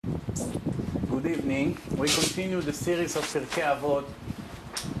Good evening. We continue the series of Pirkei Avot,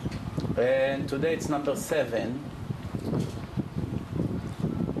 and today it's number 7.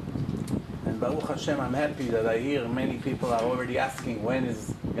 And Baruch Hashem, I'm happy that I hear many people are already asking when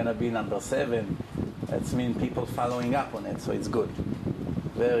is going to be number 7. That means people following up on it, so it's good.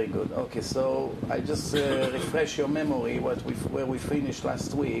 Very good. Okay, so I just refresh your memory where we finished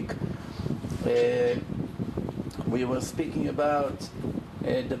last week. We were speaking about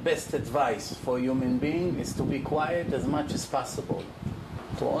the best advice for a human being is to be quiet as much as possible.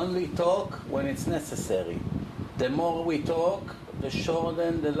 To only talk when it's necessary. The more we talk, the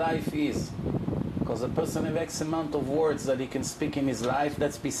shorter the life is. Because a person has X amount of words that he can speak in his life,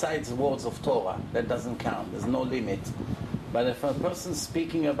 that's besides words of Torah. That doesn't count. There's no limit. But if a person's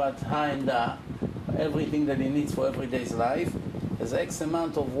speaking about Ha and Da, everything that he needs for everyday's life, there's X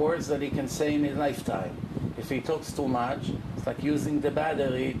amount of words that he can say in his lifetime. If he talks too much, it's like using the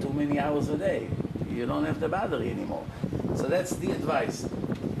battery too many hours a day. You don't have the battery anymore. So that's the advice.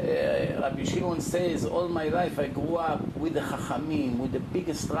 Rabbi Shimon says, all my life I grew up with the Chachamim, with the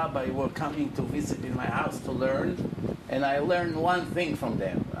biggest rabbi who were coming to visit in my house to learn, and I learned one thing from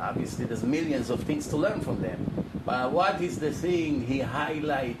them. Obviously there's millions of things to learn from them. But what is the thing he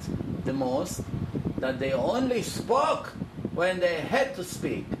highlights the most? That they only spoke when they had to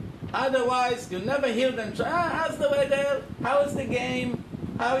speak. Otherwise, you never hear them say, how's the weather? How is the game?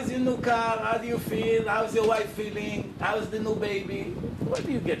 How is your new car? How do you feel? How's your wife feeling? How's the new baby? What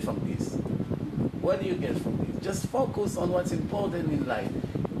do you get from this? What do you get from this? Just focus on what's important in life.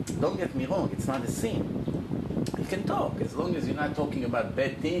 Don't get me wrong, it's not a sin. You can talk. As long as you're not talking about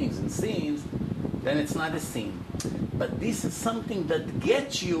bad things and sins, then it's not a sin. But this is something that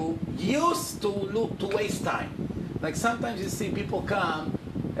gets you used to waste time. Like sometimes you see people come,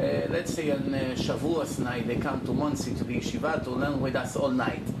 let's say on Shavuos night, they come to Monsi, to the yeshiva, to learn with us all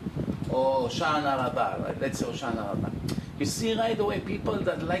night. Or Shana Rabbah, right? Let's say Shana Rabbah. You see right away people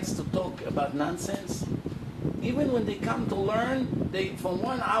that likes to talk about nonsense. Even when they come to learn, from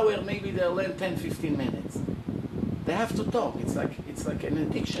 1 hour maybe they'll learn 10-15 minutes. They have to talk. It's like an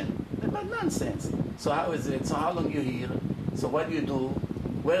addiction. About nonsense. So how is it? So how long you here? So what do you do?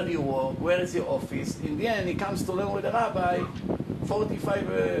 Where do you work? Where is your office? In the end, he comes to learn with the rabbi.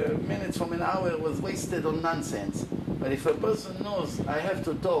 45 minutes from an hour was wasted on nonsense. But if a person knows, I have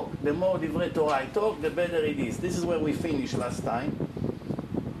to talk, the more divrei Torah I talk, the better it is. This is where we finished last time.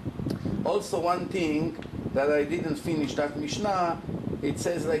 Also one thing that I didn't finish, that Mishnah, it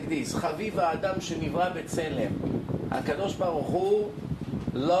says like this, Chaviv ha'adam shenivra b'tzelem. HaKadosh Baruch Hu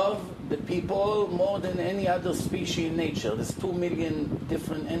love the people more than any other species in nature. There's 2 million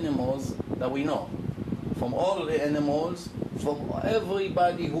different animals that we know. From all the animals, from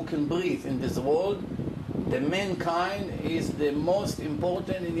everybody who can breathe in this world, the mankind is the most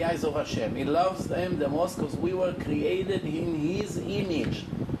important in the eyes of Hashem. He loves them the most because we were created in His image.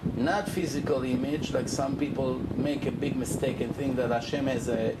 Not physical image, like some people make a big mistake and think that Hashem has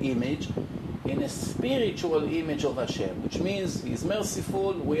an image. In a spiritual image of Hashem, which means He's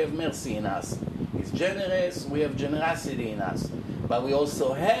merciful, we have mercy in us. He's generous, we have generosity in us. But we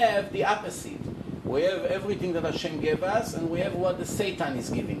also have the opposite. We have everything that Hashem gave us, and we have what the Satan is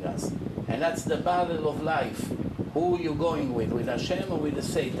giving us. And that's the battle of life. Who are you going with Hashem or with the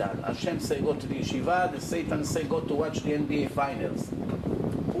Satan? Hashem say go to the yeshiva, the Satan say go to watch the NBA finals.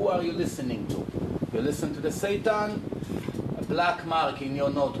 Who are you listening to? You listen to the Satan, a black mark in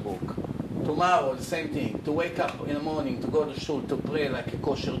your notebook. Tomorrow, the same thing. To wake up in the morning, to go to shul, to pray like a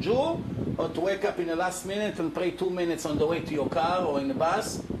kosher Jew, or to wake up in the last minute and pray 2 minutes on the way to your car or in the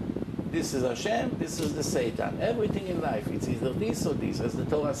bus. This is Hashem, this is the Satan. Everything in life, it's either this or this. As the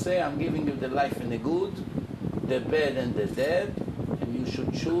Torah says, I'm giving you the life and the good, the bad and the dead, and you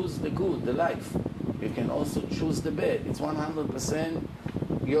should choose the good, the life. You can also choose the bad. It's 100%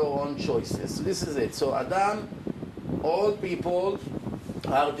 your own choices. So this is it. So Adam, all people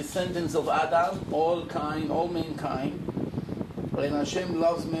are descendants of Adam, all mankind. And Hashem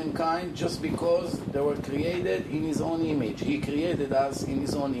loves mankind just because they were created in His own image. He created us in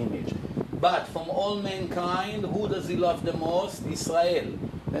His own image. But from all mankind, who does He love the most? Israel,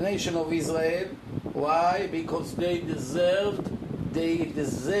 the nation of Israel. Why? Because they deserve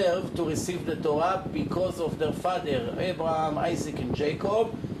to receive the Torah because of their father, Abraham, Isaac, and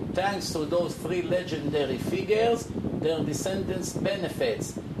Jacob. Thanks to those 3 legendary figures, their descendants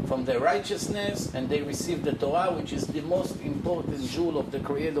benefits from their righteousness, and they receive the Torah, which is the most important jewel of the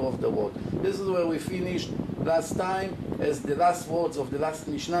Creator of the world. This is where we finished last time, as the last words of the last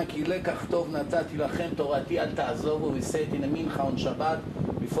Mishnah, Ki lekach tov natati lachem torati al ta'azovu. We say it in a mincha on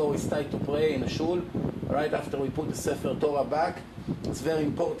Shabbat, before we start to pray in a shul, right after we put the Sefer Torah back. It's a very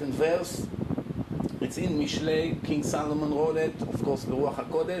important verse. It's in Mishlei. King Solomon wrote it, of course, Beruach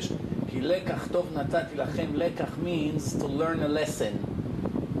HaKodesh. Ki lekach tov natati lachem. Lekach means to learn a lesson.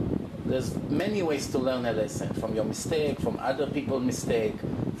 There's many ways to learn a lesson. From your mistake, from other people's mistake,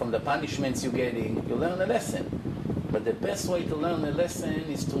 from the punishments you're getting. You learn a lesson. But the best way to learn a lesson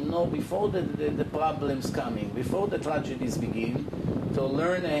is to know before the problems coming, before the tragedies begin, to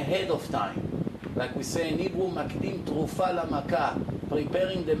learn ahead of time. Like we say in Hebrew, makdim trufa lamaka,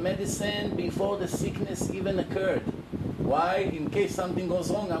 preparing the medicine before the sickness even occurred. Why? In case something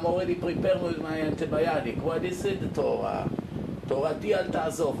goes wrong, I'm already prepared with my antibiotic. What is it? The Torah. Torati al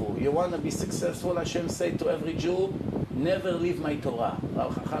ta'azovu. You want to be successful, Hashem say to every Jew, never leave my Torah.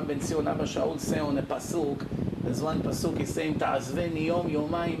 Rav Chacham ben Zion Abba Shaul say on a pasuk, there's one pasuk, he's saying, ta'azveni yom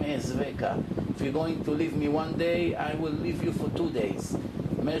yomayim ezveka. If you're going to leave me one day, I will leave you for 2 days.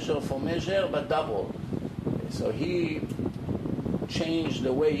 Measure for measure, but double. So he changed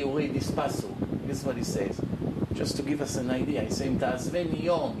the way you read this pasuk. This is what he says. Just to give us an idea, he's saying, ta'azveni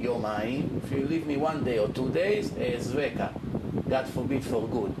yom yomayim. If you leave me 1 day or 2 days, ezveka. God forbid for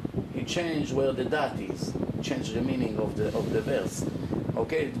good. He changed where the dat is. Changed the meaning of the verse.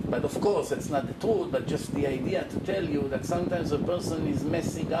 Okay, but of course it's not the truth, but just the idea to tell you that sometimes a person is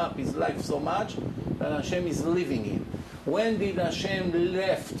messing up his life so much that Hashem is leaving him. When did Hashem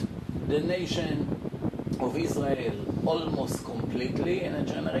left the nation of Israel almost completely? In a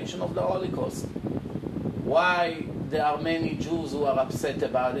generation of the Holocaust. Why there are many Jews who are upset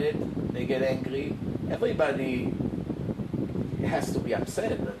about it? They get angry. Everybody has to be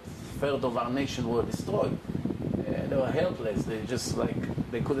upset that a third of our nation were destroyed. They were helpless.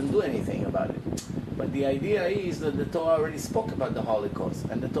 They couldn't do anything about it. But the idea is that the Torah already spoke about the Holocaust.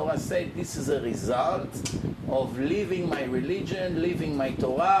 And the Torah said this is a result of leaving my religion, leaving my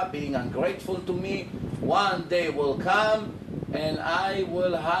Torah, being ungrateful to me. One day will come and I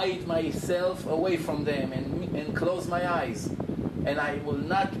will hide myself away from them and close my eyes. And I will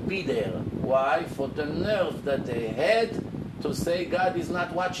not be there. Why? For the nerve that they had to say God is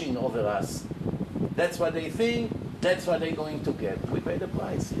not watching over us. That's what they think. That's what they're going to get. We pay the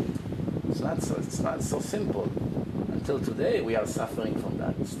price. It's not so simple. Until today, we are suffering from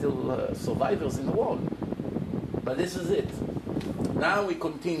that. Still survivors in the world. But this is it. Now we're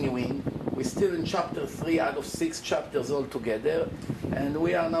continuing. We're still in chapter 3 out of 6 chapters altogether. And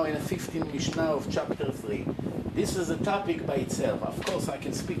we are now in a 15th Mishnah of chapter 3. This is a topic by itself. Of course, I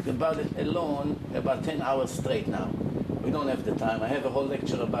can speak about it alone about 10 hours straight now. We don't have the time. I have a whole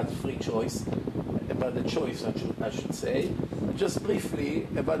lecture about free choice. About the choice, I should say. Just briefly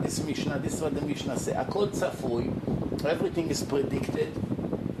about this Mishnah. This is what the Mishnah says. Akol tzafui, everything is predicted.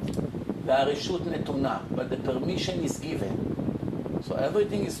 V'hareshut netuna, but the permission is given. So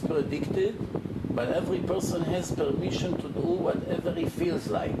everything is predicted, but every person has permission to do whatever he feels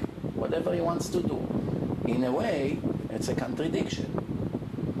like, whatever he wants to do. In a way, it's a contradiction.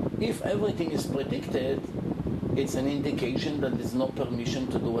 If everything is predicted, it's an indication that there's no permission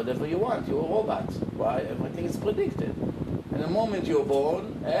to do whatever you want. You're a robot. Why? Everything is predicted. And the moment you're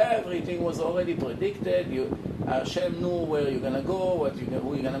born, everything was already predicted. Hashem knew where you're going to go,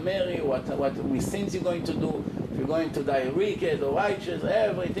 who you're going to marry, what sins you're going to do, if you're going to die wicked or righteous.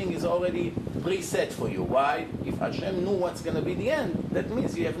 Everything is already preset for you. Why? If Hashem knew what's going to be the end, that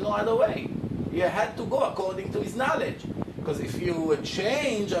means you have no other way. You had to go according to His knowledge. Because if you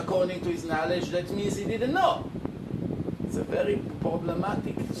change according to His knowledge, that means He didn't know. It's a very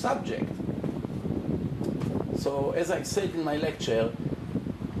problematic subject. So, as I said in my lecture,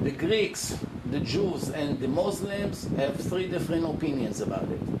 the Greeks, the Jews, and the Muslims have 3 different opinions about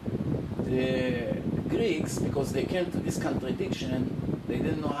it. The Greeks, because they came to this contradiction, they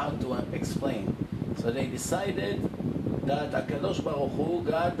didn't know how to explain. So they decided that HaKadosh Baruch Hu,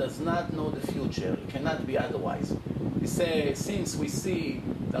 God, does not know the future. It cannot be otherwise. They say, since we see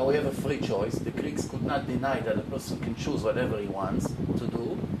that we have a free choice, the Greeks could not deny that a person can choose whatever he wants to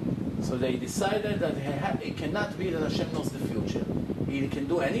do. So they decided that it cannot be that Hashem knows the future. He can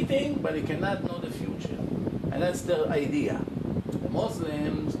do anything, but he cannot know the future. And that's their idea. The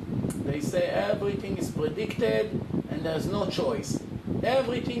Muslims, they say everything is predicted and there's no choice.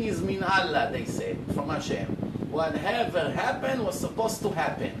 Everything is min Allah, they say, from Hashem. Whatever happened was supposed to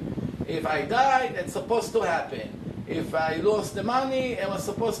happen. If I died, it's supposed to happen. If I lost the money, it was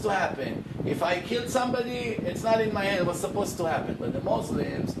supposed to happen. If I killed somebody, it's not in my hand, it was supposed to happen. But the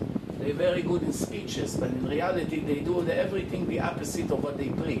Muslims, they're very good in speeches, but in reality they do everything the opposite of what they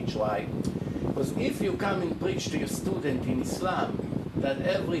preach. Why? Because if you come and preach to your student in Islam that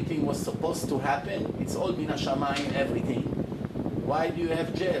everything was supposed to happen, it's all min hashamayim, everything. Why do you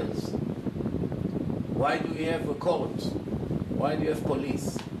have jails? Why do you have a court? Why do you have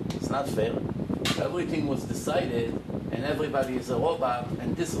police? It's not fair. Everything was decided, and everybody is a robot,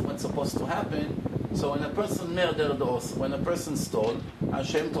 and this is what's supposed to happen. So when a person murdered or when a person stole,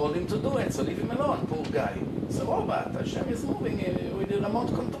 Hashem told him to do it, so leave him alone, poor guy. It's a robot. Hashem is moving with the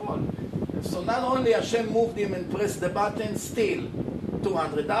remote control. So not only Hashem moved him and pressed the button, steal.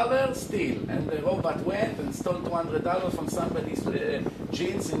 $200, steal. And the robot went and stole $200 from somebody's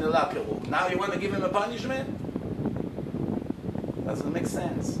jeans in the locker room. Now you want to give him a punishment? Doesn't make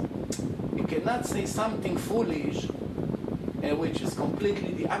sense. You cannot say something foolish which is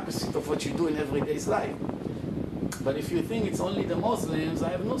completely the opposite of what you do in everyday life. But if you think it's only the Muslims, I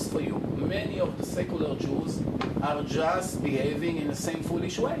have news for you. Many of the secular Jews are just behaving in the same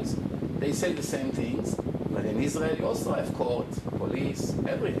foolish ways. They say the same things, but in Israel you also have court, police,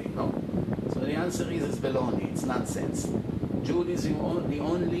 everything, no? So the answer is it's baloney, it's nonsense. Judaism is the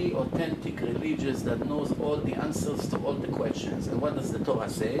only authentic religion that knows all the answers to all the questions. And what does the Torah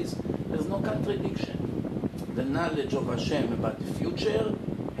say? There's no contradiction. The knowledge of Hashem about the future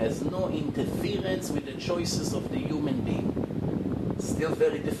has no interference with the choices of the human being. Still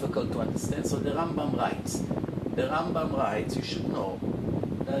very difficult to understand. So the Rambam writes, you should know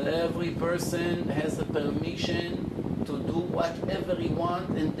that every person has the permission to do whatever he wants,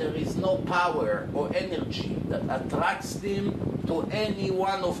 and there is no power or energy that attracts them to any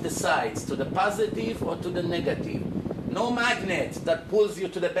one of the sides, to the positive or to the negative. No magnet that pulls you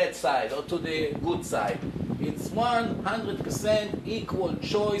to the bad side or to the good side. It's 100% equal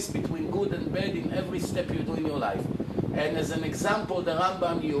choice between good and bad in every step you do in your life. And as an example, the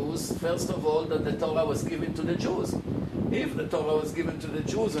Rambam used, first of all, that the Torah was given to the Jews. If the Torah was given to the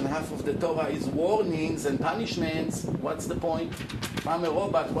Jews and half of the Torah is warnings and punishments, what's the point? If I'm a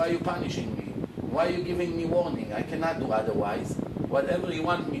robot, why are you punishing me? Why are you giving me warning? I cannot do otherwise. Whatever you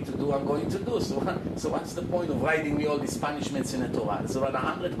want me to do, I'm going to do. So what's the point of writing me all these punishments in the Torah? There's about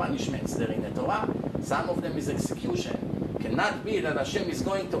 100 punishments there in the Torah. Some of them is execution. Cannot be that Hashem is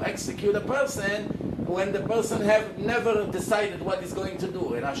going to execute a person when the person have never decided what he's going to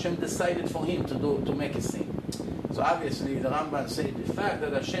do, and Hashem decided for him to make a sin. So obviously the Rambam said the fact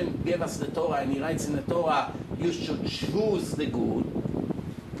that Hashem gave us the Torah and He writes in the Torah, you should choose the good.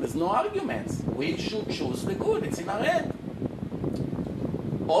 There's no arguments. We should choose the good. It's in our head.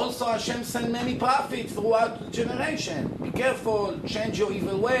 Also, Hashem sent many prophets throughout the generation. Be careful, change your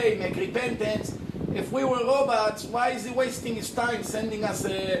evil way, make repentance. If we were robots, why is He wasting His time sending us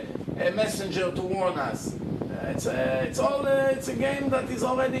a messenger to warn us? It's a game that is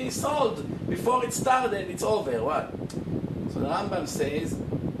already sold. Before it started, it's over. What? So the Rambam says,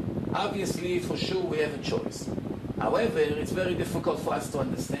 obviously, for sure, we have a choice. However, it's very difficult for us to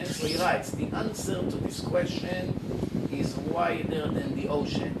understand. So he writes, the answer to this question is wider than the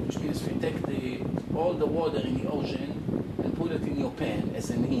ocean, which means if you take all the water in the ocean and put it in your pen as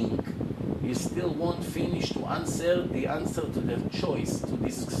an ink, you still won't finish to answer the answer to the choice, to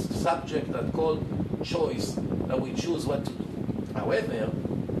this subject that called choice, that we choose what to do. However,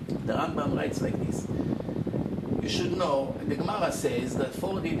 the Rambam writes like this. You should know, the Gemara says that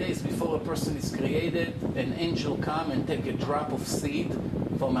 40 days before a person is created, an angel come and take a drop of seed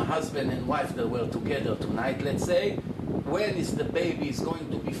from a husband and wife that were together tonight, let's say. When is the baby is going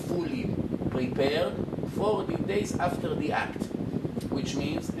to be fully prepared? 40 days after the act. Which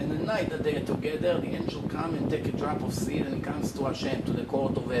means, in the night that they are together, the angel come and take a drop of seed, and he comes to Hashem, to the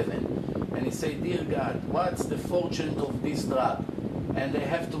court of heaven. And he say, dear God, what's the fortune of this drop? And they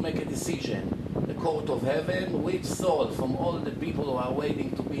have to make a decision. The court of heaven, which soul from all the people who are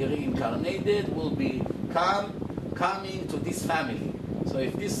waiting to be reincarnated will be coming to this family. So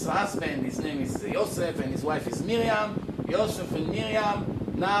if this husband, his name is Yosef and his wife is Miriam, Yosef and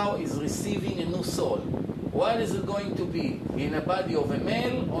Miriam now is receiving a new soul. What is it going to be? In a body of a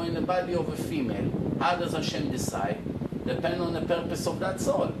male or in a body of a female? How does Hashem decide? Depend on the purpose of that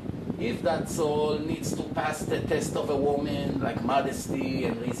soul. If that soul needs to pass the test of a woman, like modesty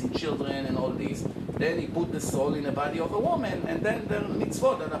and raising children and all this, then he put the soul in the body of a woman, and then there are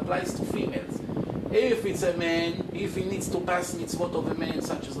mitzvot that applies to females. If it's a man, if he needs to pass mitzvot of a man,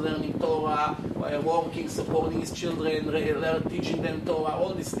 such as learning Torah, working, supporting his children, teaching them Torah,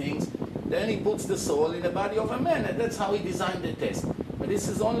 all these things, then he puts the soul in the body of a man, and that's how he designed the test. But this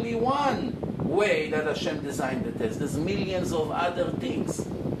is only one way that Hashem designed the test. There's millions of other things.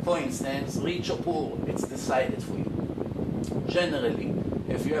 For instance, rich or poor, it's decided for you. Generally,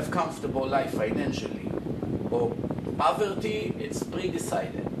 if you have comfortable life financially, or poverty, it's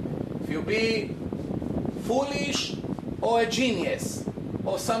pre-decided. If you be foolish or a genius,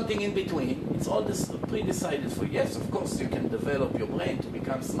 or something in between, it's all this pre-decided for you. Yes, of course, you can develop your brain to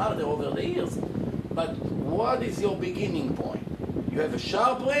become smarter over the years, but what is your beginning point? You have a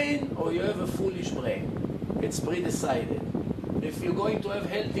sharp brain or you have a foolish brain. It's pre-decided. If you're going to have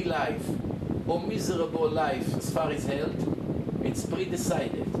healthy life or miserable life as far as health, it's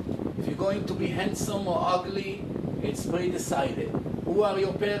pre-decided. If you're going to be handsome or ugly, it's pre-decided. Who are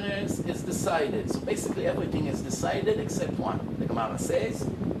your parents is decided. So basically everything is decided except one. The Gemara says,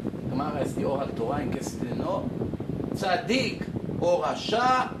 the Gemara is the oral Torah in case you didn't know, Tzadik or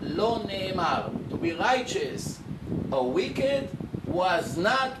Rasha lo ne'emar. To be righteous or wicked was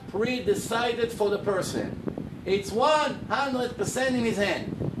not pre-decided for the person. It's 100% in his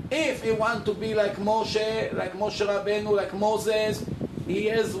hand. If he wants to be like Moshe Rabbeinu, like Moses, he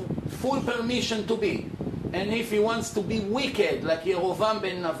has full permission to be. And if he wants to be wicked, like Yerovam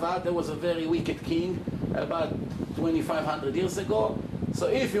ben Nevat, there was a very wicked king about 2,500 years ago. So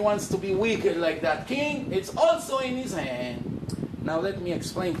if he wants to be wicked like that king, it's also in his hand. Now let me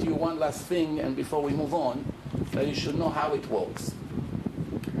explain to you one last thing, and before we move on, that you should know how it works.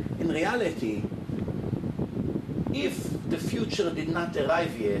 In reality, if the future did not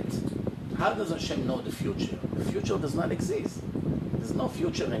arrive yet, how does Hashem know the future? The future does not exist. There's no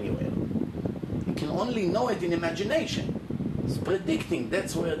future anywhere. You can only know it in imagination. It's predicting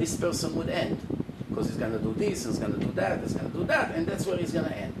that's where this person would end. Because he's going to do this, he's going to do that, he's going to do that, and that's where he's going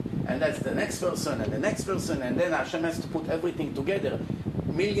to end. And that's the next person, and the next person, and then Hashem has to put everything together,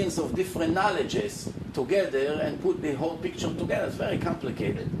 millions of different knowledges together, and put the whole picture together. It's very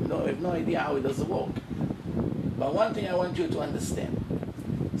complicated. You have no idea how it does work. But one thing I want you to understand.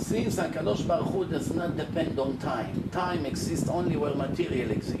 Since HaKadosh Baruch Hu does not depend on time, time exists only where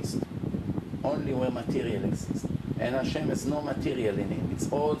material exists. Only where material exists. And Hashem has no material in him.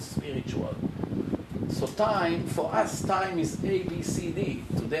 It's all spiritual. So time, for us, time is A, B, C, D.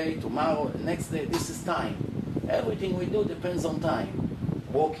 Today, tomorrow, next day, this is time. Everything we do depends on time.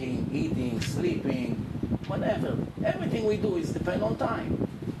 Walking, eating, sleeping, whatever. Everything we do is depend on time.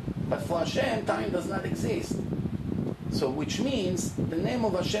 But for Hashem, time does not exist. So which means the name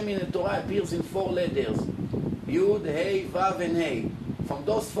of Hashem in the Torah appears in 4 letters. Yud, Hey, Vav, and Hey. From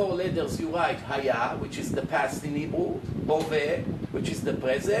those 4 letters you write Haya, which is the past in Hebrew, Hoveh, which is the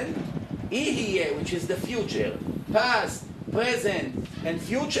present, Ihyeh, which is the future. Past, present, and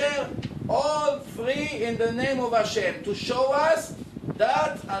future, all 3 in the name of Hashem, to show us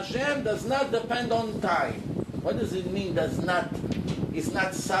that Hashem does not depend on time. What does it mean is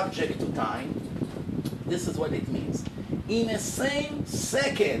not subject to time? This is what it means. In the same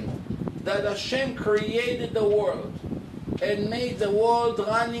second that Hashem created the world and made the world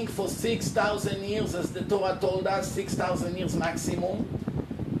running for 6,000 years, as the Torah told us, 6,000 years maximum,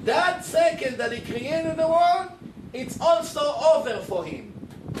 that second that he created the world, it's also over for him.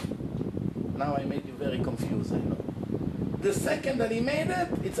 Now I made you very confused, I know. The second that he made it,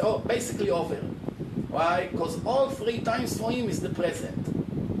 it's basically over. Why? Because all 3 times for him is the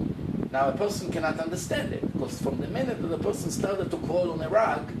present. Now a person cannot understand it, because from the minute that the person started to crawl on a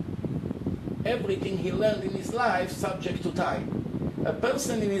rug, everything he learned in his life subject to time. A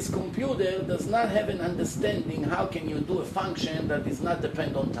person in his computer does not have an understanding how can you do a function that is not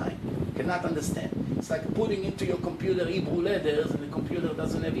dependent on time. Cannot understand. It's like putting into your computer Hebrew letters and the computer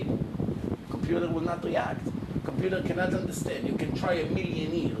doesn't have Hebrew. Computer will not react. Computer cannot understand. You can try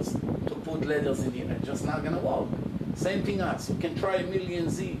 1,000,000 years to put letters in here. It's just not going to work. Same thing us. You can try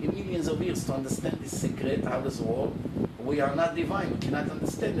millions of years to understand this secret, how does it work. We are not divine. We cannot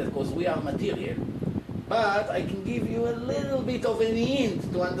understand it because we are material. But I can give you a little bit of an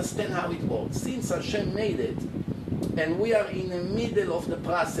hint to understand how it works. Since Hashem made it, and we are in the middle of the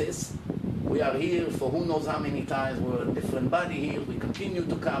process, we are here for who knows how many times, we're a different body here, we continue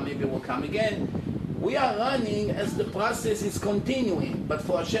to come, maybe we'll come again. We are running as the process is continuing, but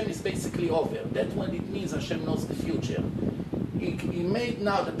for Hashem it's basically over. That's what it means Hashem knows the future. He made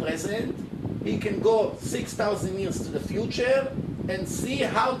now the present. He can go 6,000 years to the future and see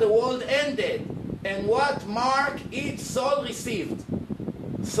how the world ended and what mark each soul received.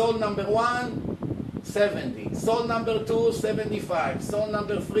 Soul number 1, 70. Soul number 2, 75. Soul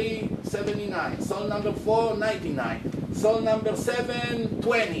number 3, 79. Soul number 4, 99. Soul number 7,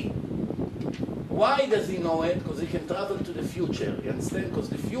 20. Why does he know it? Because he can travel to the future. You understand? Because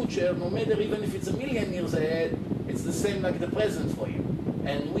the future, no matter even if it's 1,000,000 years ahead, it's the same like the present for you.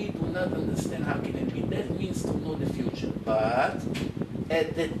 And we do not understand how can it be. That means to know the future. But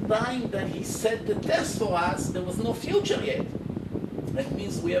at the time that he set the test for us, there was no future yet. That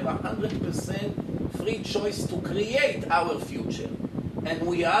means we have 100% free choice to create our future. And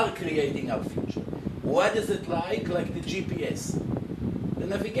we are creating our future. What is it like? Like the GPS. The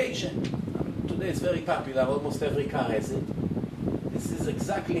navigation. Today it's very popular. Almost every car has it. This is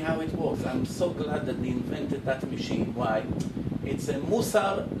exactly how it works. I'm so glad that they invented that machine. Why? It's a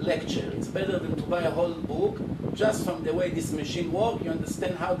Musar lecture. It's better than to buy a whole book. Just from the way this machine works, you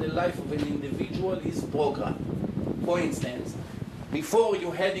understand how the life of an individual is programmed. For instance, before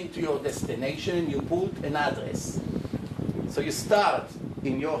you're heading to your destination, you put an address. So you start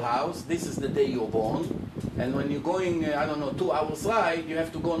in your house. This is the day you're born. And when you're going, 2 hours ride, you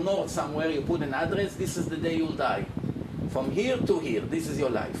have to go north somewhere. You put an address. This is the day you'll die. From here to here, this is your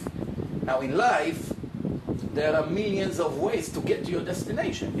life. Now in life, there are millions of ways to get to your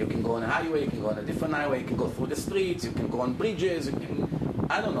destination. You can go on a highway, you can go on a different highway, you can go through the streets, you can go on bridges, you can,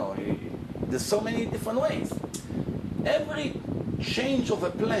 there's so many different ways. Every change of a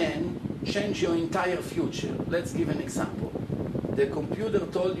plan changes your entire future. Let's give an example. The computer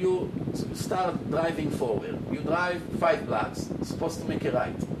told you to start driving forward. You drive 5 blocks, you're supposed to make a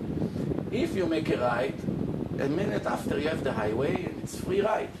right. If you make a right, a minute after you have the highway and it's free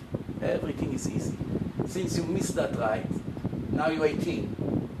ride. Everything is easy. Since you missed that right, now you're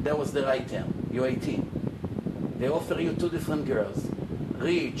 18. That was the right term. You're 18. They offer you 2 different girls.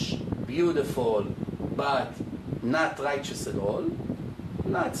 Rich, beautiful, but not righteous at all.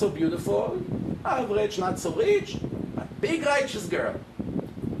 Not so beautiful, average, not so rich, but big righteous girl.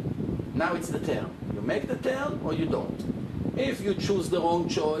 Now it's the turn. You make the turn or you don't. If you choose the wrong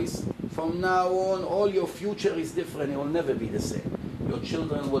choice, from now on, all your future is different. It will never be the same. Your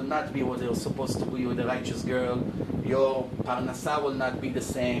children will not be what they're supposed to be with a righteous girl. Your parnasa will not be the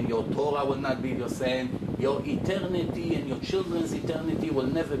same. Your Torah will not be the same. Your eternity and your children's eternity will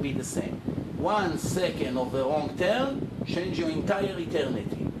never be the same. 1 second of the wrong turn change your entire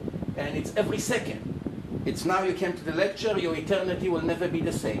eternity. And it's every second. It's now you came to the lecture, your eternity will never be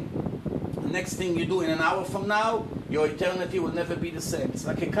the same. The next thing you do in an hour from now, your eternity will never be the same. It's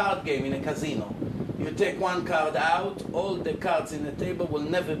like a card game in a casino. You take 1 card out, all the cards in the table will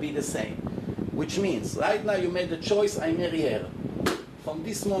never be the same. Which means, right now you made the choice, I marry her. From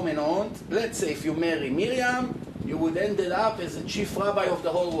this moment on, let's say if you marry Miriam, you would end up as a chief rabbi of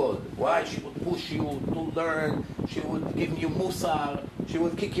the whole world. Why? She would push you to learn. She would give you musar. She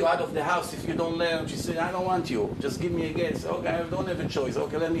would kick you out of the house if you don't learn. She said, I don't want you. Just give me a guess. Okay, I don't have a choice.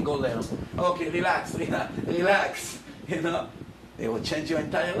 Okay, let me go learn. Okay, relax. It will change your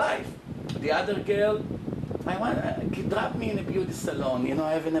entire life. The other girl, drop me in a beauty salon.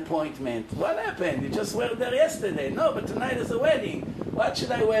 I have an appointment. What happened? You just were there yesterday. No, but tonight is a wedding. What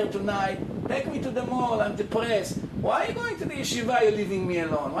should I wear tonight? Take me to the mall. I'm depressed. Why are you going to the yeshiva? You're leaving me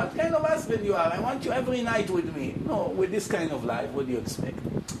alone. What kind of husband you are? I want you every night with me. No, with this kind of life, what do you expect?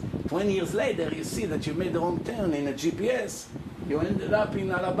 20 years later, you see that you made the wrong turn in a GPS. You ended up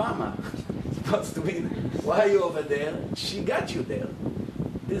in Alabama. Supposed to be. Why are you over there? She got you there.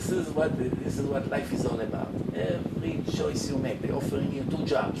 This is what life is all about. Every choice you make, they're offering you 2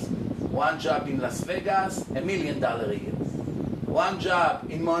 jobs. 1 job in Las Vegas, $1 million a year. 1 job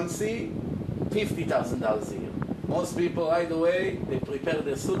in Muncie, $50,000 a year. Most people right away, they prepare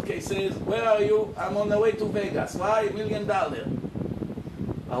their suitcases. Where are you? I'm on the way to Vegas. Why? $1 million.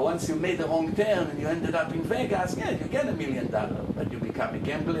 But once you made the wrong turn and you ended up in Vegas, yeah, you get $1 million. But you become a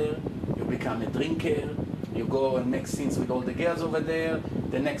gambler, you become a drinker, you go and make scenes with all the girls over there.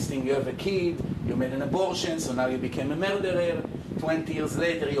 The next thing you have a kid, you made an abortion, so now you became a murderer. 20 years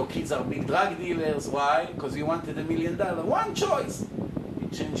later, your kids are big drug dealers. Why? Because you wanted $1 million. 1 choice.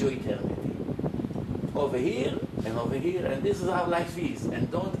 It changed your eternity. Over here and over here, and this is how life is. And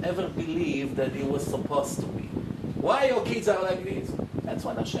don't ever believe that it was supposed to be. Why your kids are like this? That's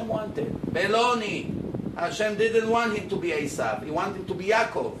what Hashem wanted. Beloni. Hashem didn't want him to be Esav. He wanted him to be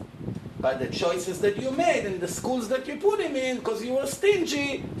Yaakov. But the choices that you made and the schools that you put him in, because you were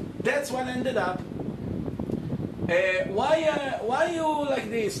stingy, that's what ended up. Why are you like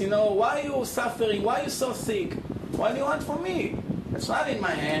this? Why are you suffering? Why are you so sick? What do you want from me? It's not in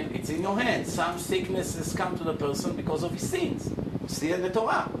my hand, it's in your hand. Some sicknesses come to the person because of his sins. You see in the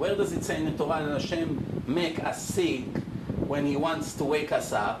Torah. Where does it say in the Torah that Hashem make us sick when he wants to wake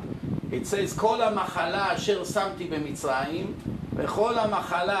us up? It says, Kol ha-machala asher samti b'mitzrayim, v'chol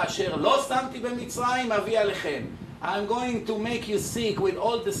ha-machala asher lo samti b'mitzrayim avi alechem. I'm going to make you sick with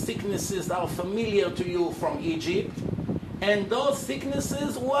all the sicknesses that are familiar to you from Egypt, and those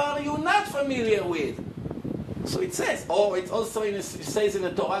sicknesses were you not familiar with. So it says, it also says in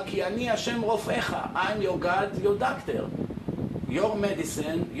the Torah, Ki ani Hashem rofecha, I'm your God, your doctor. Your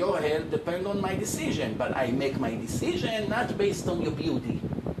medicine, your health depend on my decision, but I make my decision not based on your beauty,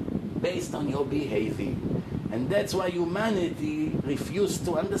 based on your behavior. And that's why humanity refused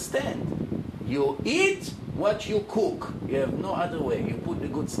to understand. You eat what you cook. You have no other way. You put the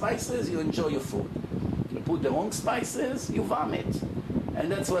good spices, you enjoy your food. You put the wrong spices, you vomit.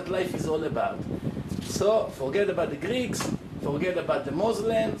 And that's what life is all about. So, forget about the Greeks. Forget about the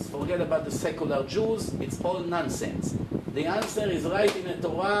Muslims, forget about the secular Jews, it's all nonsense. The answer is right in the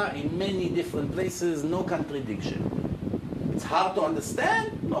Torah in many different places, no contradiction. It's hard to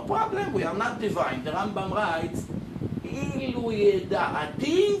understand? No problem, we are not divine. The Rambam writes, Ilu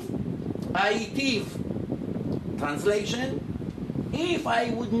yeda'ativ haitiv. Translation, if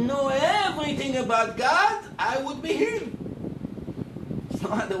I would know everything about God, I would be Him. There's no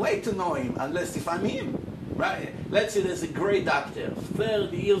other way to know Him, unless if I'm Him. Right? Let's say there's a great doctor,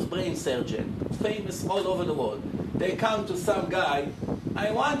 30 years brain surgeon, famous all over the world. They come to some guy,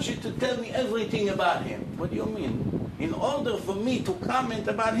 I want you to tell me everything about him. What do you mean? In order for me to comment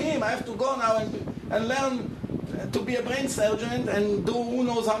about him, I have to go now and learn to be a brain surgeon and do who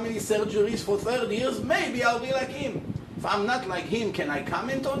knows how many surgeries for 30 years. Maybe I'll be like him. If I'm not like him, can I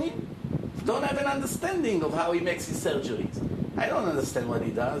comment on him? Don't have an understanding of how he makes his surgeries. I don't understand what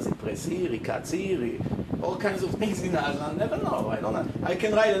he does. He press here, he cuts here, all kinds of things he does. I'll never know. I don't know. I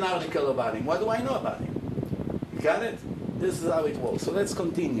can write an article about him. What do I know about him? You got it? This is how it works. So let's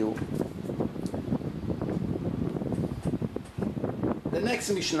continue. The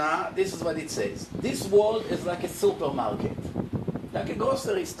next Mishnah, this is what it says. This world is like a supermarket, like a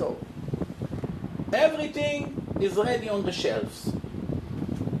grocery store. Everything is ready on the shelves.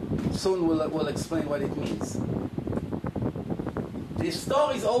 Soon we'll explain what it means. The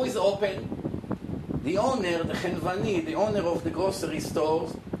store is always open. The owner, the chenvani, the owner of the grocery store,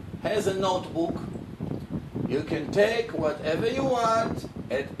 has a notebook. You can take whatever you want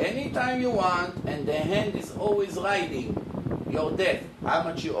at any time you want, and the hand is always writing your debt, how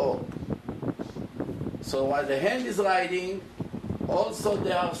much you owe. So while the hand is writing, also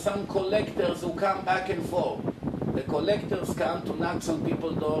there are some collectors who come back and forth. The collectors come to knock on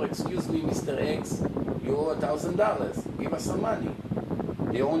people's door. Excuse me, Mr. X, you owe $1,000. Give us some money.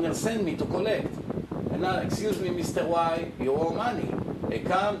 The owner sent me to collect. And now, excuse me, Mr. Y, you owe money. They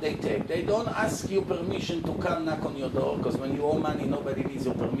come, they take. They don't ask you permission to come knock on your door, because when you owe money, nobody needs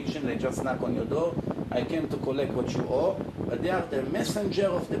your permission. They just knock on your door. I came to collect what you owe. But they are the messenger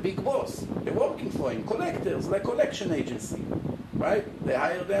of the big boss. They're working for him. Collectors, like collection agency. Right? They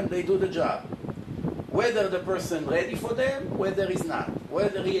hire them, they do the job. Whether the person ready for them, whether he's not.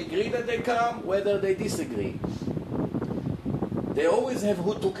 Whether he agree that they come, whether they disagree. They always have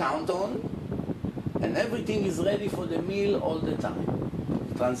who to count on, and everything is ready for the meal all the time.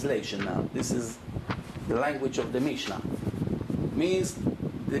 Translation now. This is the language of the Mishnah. Means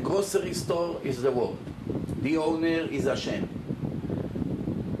the grocery store is the world. The owner is Hashem.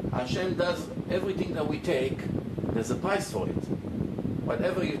 Hashem does everything that we take, there's a price for it.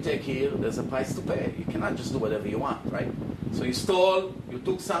 Whatever you take here, there's a price to pay. You cannot just do whatever you want, right? So you stole, you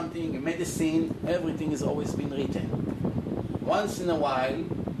took something, you made a sin, everything has always been written. Once in a while,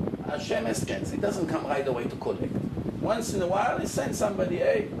 Hashem has chance. He doesn't come right away to collect. Once in a while, he sends somebody,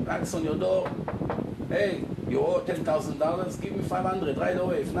 hey, knocks on your door. Hey, you owe $10,000, give me $500 right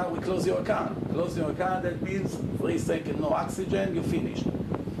away. If not, we close your account. Close your account, that means 3 seconds, no oxygen, you're finished.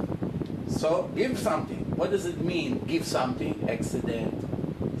 So, give something. What does it mean, give something? Accident,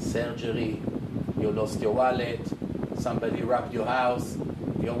 surgery, you lost your wallet, somebody robbed your house,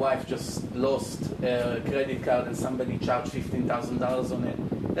 your wife just lost a credit card and somebody charged $15,000 on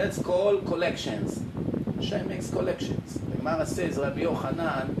it. That's called collections. Hashem makes collections. The Gemara says Rabbi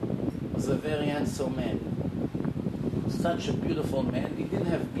Yochanan was a very handsome man. Such a beautiful man. He didn't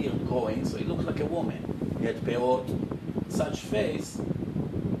have beard growing, so he looked like a woman. He had peot, such face.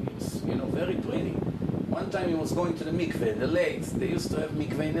 He was, very pretty. One time he was going to the mikveh, the lakes. They used to have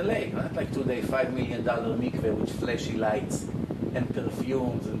mikveh in the lake. Not like today, $5 million mikveh with flashy lights and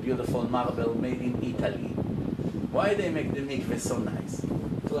perfumes and beautiful marble made in Italy. Why they make the mikveh so nice?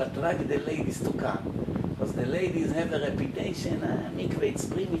 To attract the ladies to come. Because the ladies have a reputation, mikveh, it's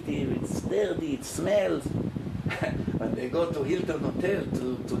primitive, it's dirty, it smells. When they go to Hilton Hotel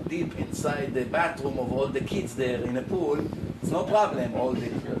to dip inside the bathroom of all the kids there in a pool, it's no problem. All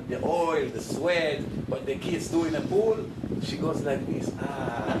the oil, the sweat, what the kids do in a pool, she goes like this.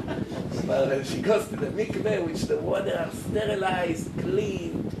 But when she goes to the mikveh, which the water are sterilized,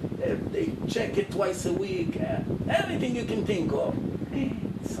 clean, they check it twice a week, everything you can think of.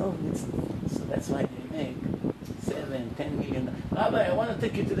 So that's why they make $7-10 million. Rabbi, I want to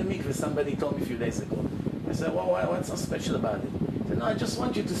take you to the mikveh, somebody told me a few days ago. I said, well, what's so special about it? He said, no, I just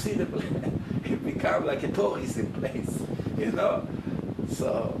want you to see the place. It become like a tourism place,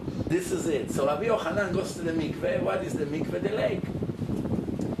 So this is it. So Rabbi Yochanan goes to the mikveh. What is the mikveh? The lake.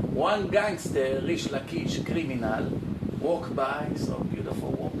 One gangster, Rish Lakish, criminal, walk by, saw a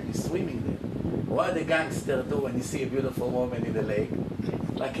beautiful woman, he's swimming there. What the gangster do when he see a beautiful woman in the lake?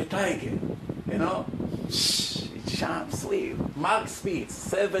 Like a tiger, Shh, jump, sweep. Mark Spitz,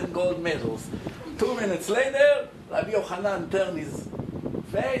 7 gold medals. 2 minutes later, Rabbi Yochanan turned his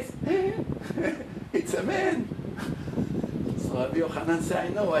face. It's a man. So Rabbi Yochanan said, I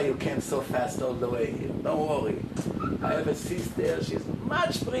know why you came so fast all the way here. Don't worry. I have a sister, she's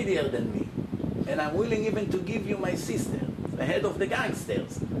much prettier than me. And I'm willing even to give you my sister, the head of the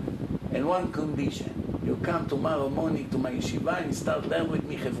gangsters. And one condition. You come tomorrow morning to my yeshiva and you start learning with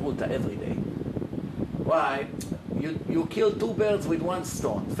me Chevruta every day. Why? You kill 2 birds with 1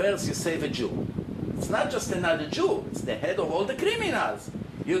 stone. First, you save a Jew. It's not just another Jew. It's the head of all the criminals.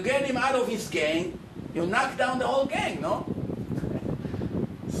 You get him out of his gang, you knock down the whole gang, no?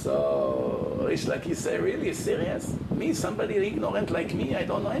 So, Rish Lakish said, really, serious? Me, somebody ignorant like me, I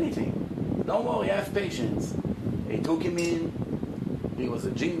don't know anything. Don't worry, I have patience. He took him in. He was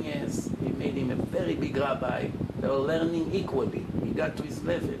a genius. He made him a very big rabbi. They were learning equally. He got to his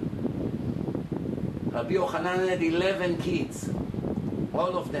level. Rabbi Yochanan had 11 kids.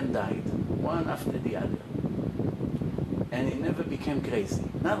 All of them died, one after the other. And he never became crazy.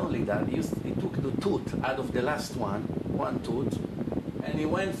 Not only that, he took the tooth out of the last one tooth, and he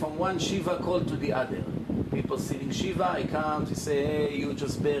went from one shiva call to the other. People sitting shiva, he comes, he say, hey, you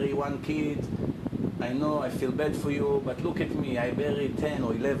just bury 1 kid. I know, I feel bad for you, but look at me, I buried 10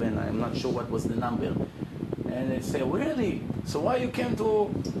 or 11, I'm not sure what was the number. And they say, really? So why you came to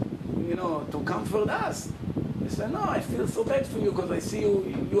comfort us? They say, no, I feel so bad for you because I see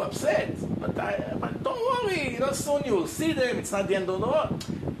you upset. But don't worry, soon you'll see them, it's not the end of the world.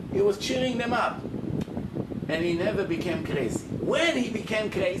 He was cheering them up. And he never became crazy. When he became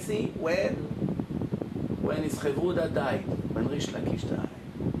crazy, when his Chevruta died, when Rish Lakish died.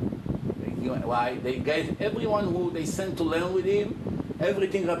 Why? They gave everyone who they sent to learn with him,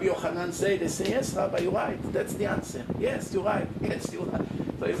 everything Rabbi Yochanan said, they say, yes, Rabbi, you're right. That's the answer. Yes, you're right. Yes, you're right.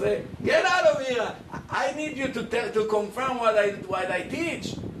 So he said, get out of here. I need you to confirm what I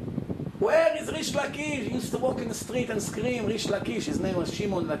teach. Where is Rish Lakish? He used to walk in the street and scream, Rish Lakish. His name was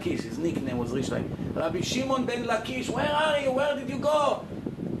Shimon Lakish. His nickname was Rish Lakish. Rabbi Shimon ben Lakish, where are you? Where did you go?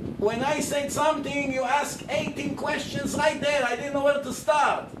 When I said something, you asked 18 questions right there. I didn't know where to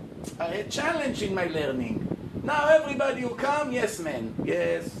start. I had challenge in my learning. Now everybody who come, yes, man.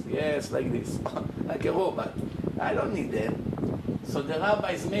 Yes, like this. Like a robot. I don't need them. So the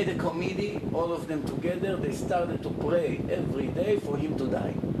rabbis made a committee, all of them together. They started to pray every day for him to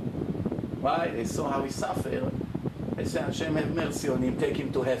die. Why? They saw how he suffered. They said, Hashem have mercy on him, take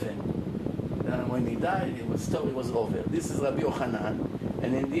him to heaven. And when he died, the story was over. This is Rabbi Yochanan.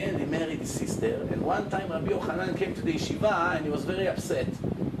 And in the end, he married his sister. And one time, Rabbi Yochanan came to the yeshiva, and he was very upset.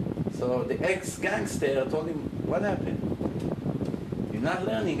 So the ex-gangster told him, what happened? You're not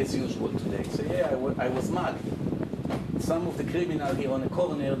learning as usual today. So yeah, I was mugged. Some of the criminals here on the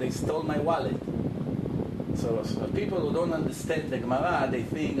corner, they stole my wallet. So people who don't understand the Gemara, they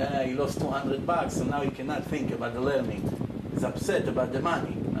think, he lost $200, so now he cannot think about the learning. He's upset about the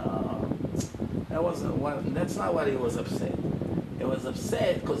money. No, that's not what he was upset. He was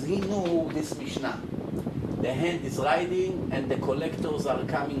upset because he knew this Mishnah. The hand is riding and the collectors are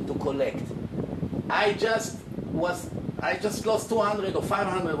coming to collect. I just lost 200 or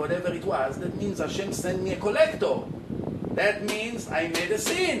 500, whatever it was. That means Hashem sent me a collector. That means I made a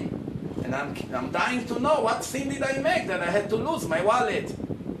sin. And I'm dying to know what sin did I make that I had to lose my wallet.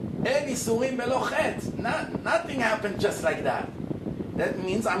 Nothing happened just like that. That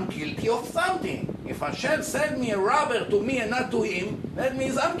means I'm guilty of something. If Hashem sent me a robber to me and not to him, that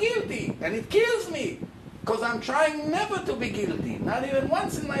means I'm guilty. And it kills me. Because I'm trying never to be guilty. Not even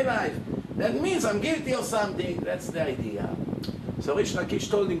once in my life. That means I'm guilty of something. That's the idea. So Rish Lakish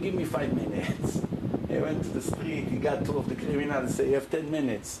told him, give me 5 minutes. He went to the street. He got 2 of the criminals and said, you have 10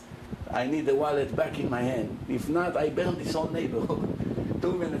 minutes. I need the wallet back in my hand. If not, I burn this whole neighborhood.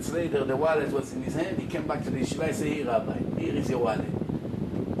 2 minutes later, the wallet was in his hand. He came back to the yeshiva and said, here, Rabbi, here is your wallet.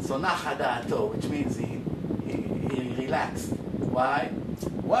 So nacha da'ato, which means he relaxed. Why?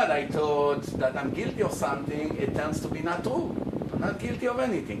 What I thought that I'm guilty of something, it turns to be not true. I'm not guilty of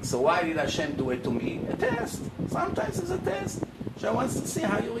anything. So why did Hashem do it to me? A test. Sometimes it's a test. Hashem wants to see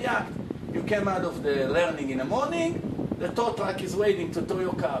how you react. You came out of the learning in the morning, the tow truck is waiting to tow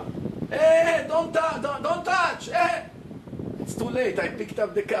your car. Hey, don't touch! Hey! It's too late, I picked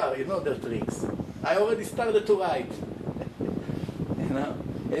up the car, you know the tricks. I already started to ride.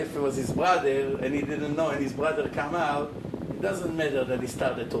 If it was his brother and he didn't know and his brother come out, it doesn't matter that he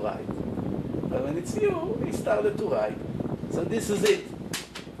started to ride. But when it's you, he started to ride. So this is it.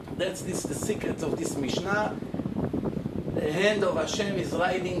 That's the secret of this Mishnah. The hand of Hashem is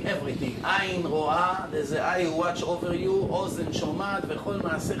riding everything. Ayin ro'ah, there's an eye who watch over you, ozen shomat, v'chol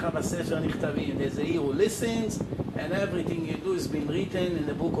ma'asecha b'sefer nichtavim. There's a ear who listens, and everything you do has been written in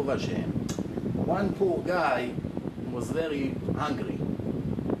the book of Hashem. One poor guy was very hungry,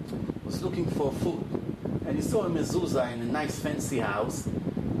 was looking for food, and he saw a mezuzah in a nice fancy house,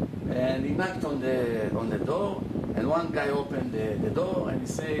 and he knocked on the door, and one guy opened the door, and he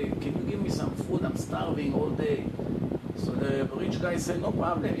said, "Can you give me some food? I'm starving all day." So the rich guy said, "No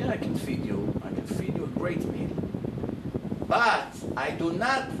problem, yeah, I can feed you. I can feed you a great meal. But I do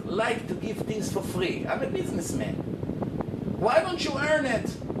not like to give things for free. I'm a businessman. Why don't you earn it?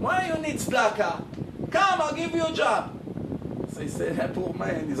 Why you need tzedakah? Come, I'll give you a job." So he said, that poor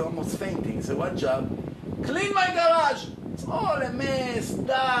man is almost fainting. He said, "What job?" "Clean my garage. It's all a mess,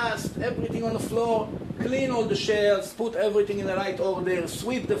 dust, everything on the floor. Clean all the shelves, put everything in the right order,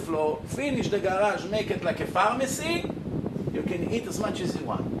 sweep the floor, finish the garage, make it like a pharmacy. You can eat as much as you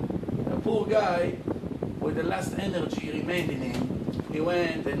want." The poor guy, with the last energy remained in him, he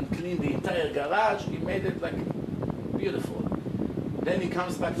went and cleaned the entire garage. He made it like beautiful. Then he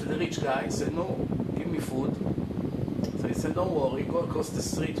comes back to the rich guy. He said, "No, give me food." So he said, "Don't worry, go across the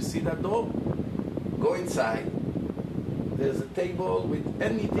street. You see that door? Go inside. There's a table with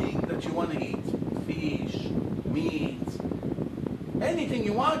anything that you want to eat. Fish, meat, anything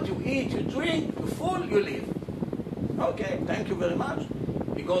you want, you eat, you drink, you're full, you leave." "Okay, thank you very much."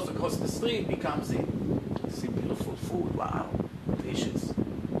 He goes across the street, he comes in. You see beautiful food, wow, delicious.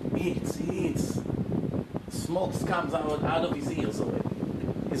 He eats. Smoke comes out of his ears already.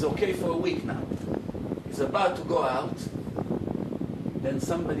 He's okay for a week now. He's about to go out. Then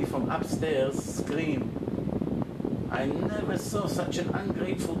somebody from upstairs screamed, "I never saw such an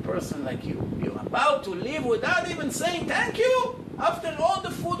ungrateful person like you. You're about to leave without even saying thank you? After all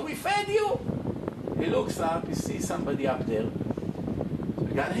the food we fed you?" He looks up, he sees somebody up there. So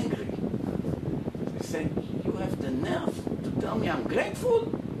he got angry. He said, "You have the nerve to tell me I'm grateful?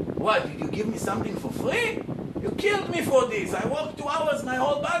 What, did you give me something for free? You killed me for this. I worked 2 hours, my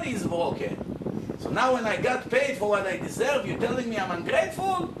whole body is broken. So now when I got paid for what I deserve, you're telling me I'm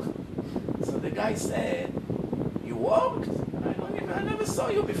ungrateful?" So the guy said, "You worked? I never saw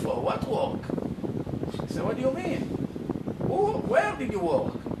you before. What work?" He said, "What do you mean? Where did you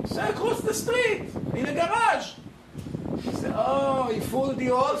work?" He said, "Across the street, in a garage." He said, "Oh, he fooled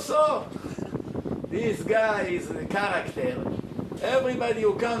you also?" This guy is a character. Everybody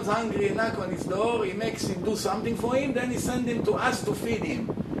who comes hungry and knock on his door, he makes him do something for him, then he sends him to us to feed him.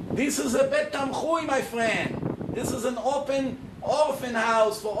 This is a Bet Tamchui, my friend. This is an open orphan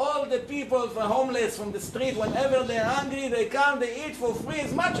house for all the people, for homeless from the street. Whenever they're hungry, they come, they eat for free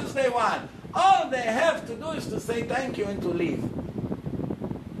as much as they want. All they have to do is to say thank you and to leave."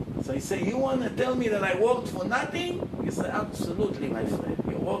 So he said, "You want to tell me that I worked for nothing?" He said, "Absolutely, my friend.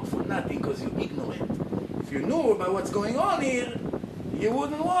 You worked for nothing because you're ignorant. If you knew about what's going on here, you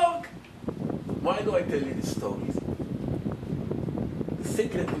wouldn't work." Why do I tell you these stories? The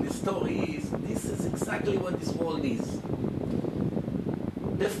secret in the story is, this is exactly what this world is.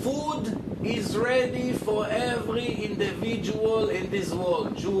 The food is ready for every individual in this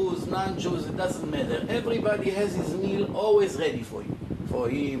world. Jews, non-Jews, it doesn't matter. Everybody has his meal always ready for you. For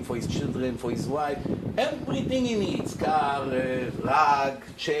him, for his children, for his wife. Everything he needs. Car, rug,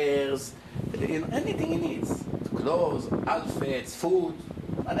 chairs, anything he needs. Clothes, outfits, food,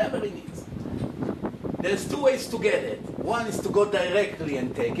 whatever he needs. There's 2 ways to get it. One is to go directly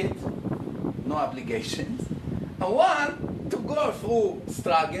and take it, no obligations. And one, to go through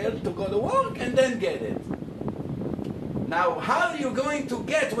struggle, to go to work and then get it. Now, how are you going to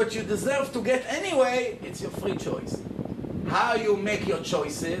get what you deserve to get anyway? It's your free choice. How you make your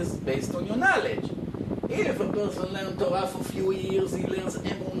choices based on your knowledge. If a person learns Torah for a few years, he learns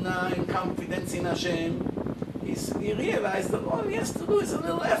emunah and confidence in Hashem, he realized that all he has to do is a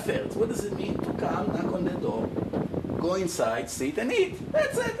little effort. What does it mean to come, knock on the door, go inside, sit and eat?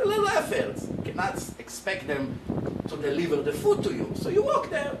 That's it, a little effort. You cannot expect them to deliver the food to you. So you walk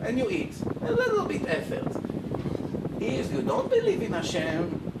there and you eat. A little bit effort. If you don't believe in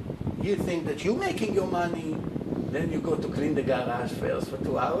Hashem, you think that you're making your money, then you go to clean the garage first for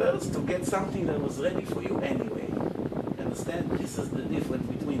 2 hours to get something that was ready for you anyway. Understand? This is the difference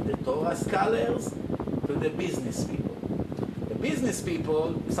between the Torah scholars to the business people. The business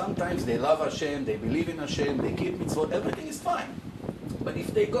people, sometimes they love Hashem, they believe in Hashem, they keep mitzvot, everything is fine. But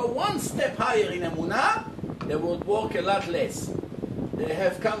if they go one step higher in emunah, they would work a lot less. They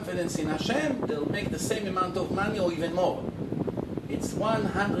have confidence in Hashem, they'll make the same amount of money or even more. It's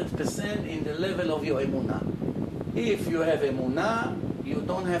 100% in the level of your emunah. If you have emunah, you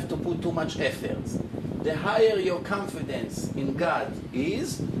don't have to put too much effort. The higher your confidence in God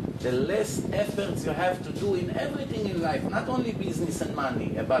is, the less efforts you have to do in everything in life, not only business and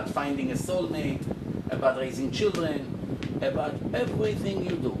money, about finding a soulmate, about raising children, about everything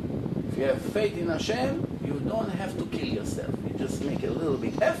you do. If you have faith in Hashem, you don't have to kill yourself. You just make a little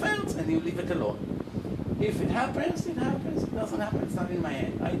bit effort and you leave it alone. If it happens, it happens. It doesn't happen, it's not in my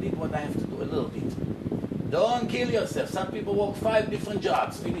hand. I did what I have to do a little bit. Don't kill yourself. Some people work 5 different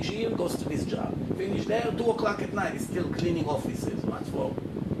jobs. Finish here, goes to this job. Finish there, 2 o'clock at night, he's still cleaning offices. What for?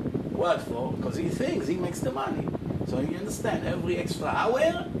 What for? Because he thinks he makes the money. So you understand, every extra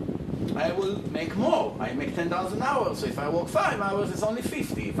hour, I will make more. I make $10 an hour. So if I work 5 hours, it's only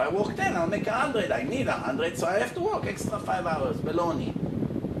 50. If I work 10, I'll make 100. I need 100, so I have to work extra 5 hours. Baloney.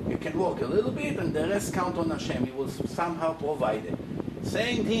 You can work a little bit, and the rest count on Hashem. He will somehow provide it.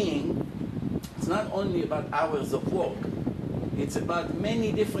 Same thing. It's not only about hours of work. It's about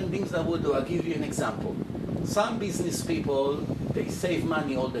many different things that we'll do. I'll give you an example. Some business people, they save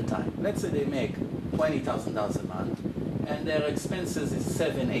money all the time. Let's say they make $20,000 a month, and their expenses is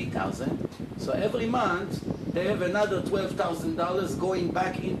 $7,000-8,000. So every month they have another $12,000 going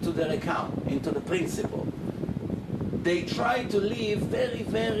back into their account, into the principal. They try to live very,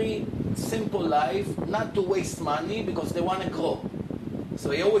 very simple life, not to waste money because they want to grow.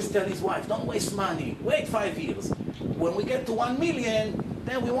 So he always tells his wife, don't waste money, wait 5 years. When we get to 1 million,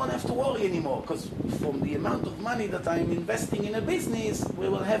 then we won't have to worry anymore, because from the amount of money that I'm investing in a business, we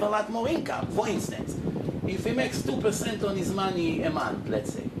will have a lot more income. For instance, if he makes 2% on his money a month,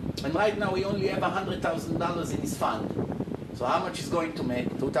 let's say, and right now he only have $100,000 in his fund, so how much is going to make?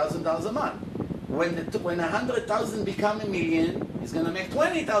 $2,000 a month. When 100,000 become $1 million, he's going to make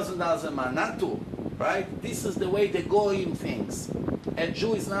 $20,000 a month, not 2, right? This is the way the Goyim thinks. A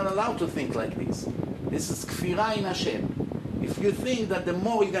Jew is not allowed to think like this. This is kfirah in Hashem. If you think that the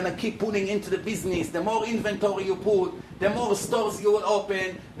more you're going to keep putting into the business, the more inventory you put, the more stores you will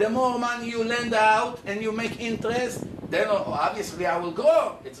open, the more money you lend out and you make interest, then obviously I will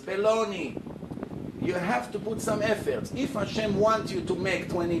grow. It's baloney. You have to put some effort. If Hashem wants you to make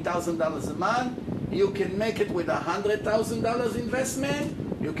 $20,000 a month, you can make it with $100,000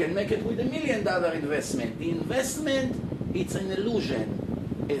 investment, you can make it with $1 million investment. The investment, it's an illusion.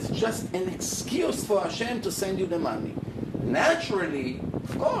 It's just an excuse for Hashem to send you the money. Naturally,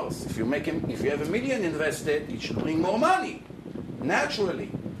 of course, if you have $1 million invested, it should bring more money.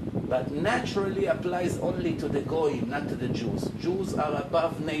 Naturally. But naturally applies only to the Goyim, not to the Jews. Jews are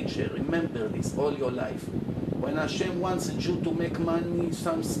above nature. Remember this all your life. When Hashem wants a Jew to make money,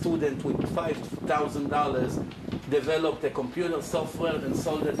 some student with $5,000 developed a computer software and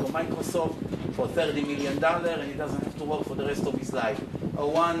sold it to Microsoft for $30 million, and he doesn't have to work for the rest of his life. Or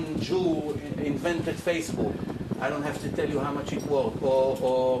one Jew invented Facebook. I don't have to tell you how much it worth.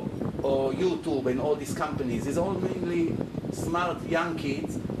 Or YouTube and all these companies. It's all mainly smart young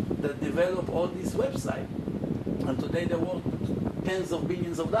kids that develop all these websites. And today they're worth tens of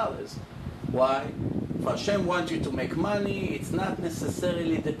billions of dollars. Why? If Hashem wants you to make money, it's not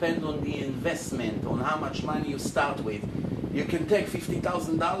necessarily depend on the investment, on how much money you start with. You can take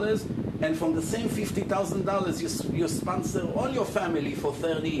 $50,000, and from the same $50,000 you sponsor all your family for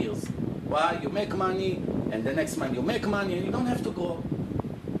 30 years. Why? You make money, and the next month you make money, and you don't have to grow.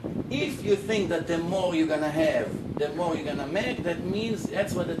 If you think that the more you're going to have, the more you're going to make, that means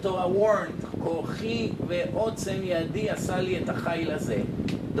that's what the Torah warned. Kochi ve'otzem yadi asa li et hachayil hazeh.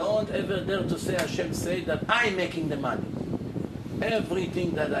 Don't ever dare to say, Hashem say that I'm making the money.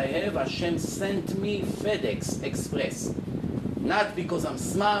 Everything that I have, Hashem sent me FedEx Express. Not because I'm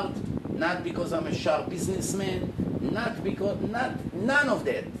smart, not because I'm a sharp businessman, none of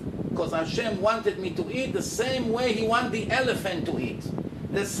that. Because Hashem wanted me to eat the same way He wanted the elephant to eat.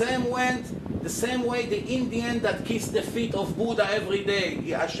 The same way the Indian that kissed the feet of Buddha every day,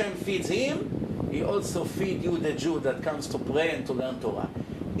 Hashem feeds him, He also feeds you, the Jew that comes to pray and to learn Torah.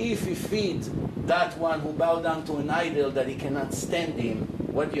 If He feeds that one who bowed down to an idol that he cannot stand him,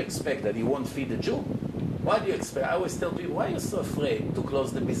 what do you expect? That He won't feed the Jew? What do you expect? I always tell people, why are you so afraid to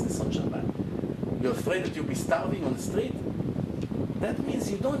close the business on Shabbat? You're afraid that you'll be starving on the street? That means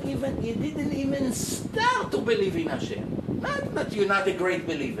you didn't even start to believe in Hashem. Not that you're not a great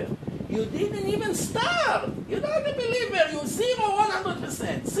believer. You didn't even start. You're not a believer. You're 0,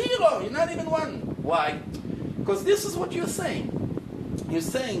 100%. 0. You're not even 1. Why? Because this is what you're saying. You're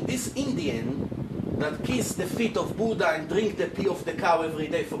saying this Indian that kissed the feet of Buddha and drink the pee of the cow every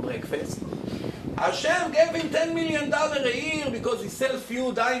day for breakfast, Hashem gave him $10 million a year because he sells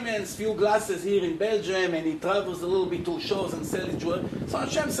few diamonds, few glasses here in Belgium, and he travels a little bit to shows and sells jewelry. So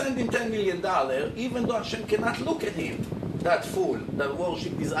Hashem sent him $10 million, even though Hashem cannot look at him, that fool that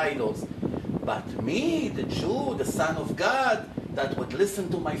worship these idols. But me, the Jew, the Son of God, that would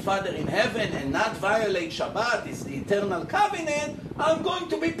listen to my Father in heaven and not violate Shabbat, is the eternal covenant, I'm going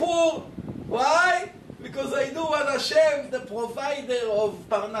to be poor. Why? because I do what Hashem, the provider of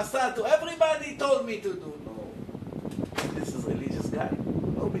Parnasah to everybody, told me to do. No. This is a religious guy.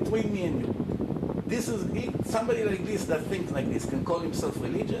 No, between me and you. Somebody like this that thinks like this can call himself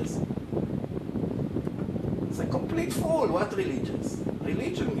religious? It's a complete fool. What religious?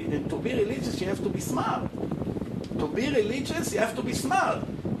 Religion, to be religious, you have to be smart. To be religious, you have to be smart.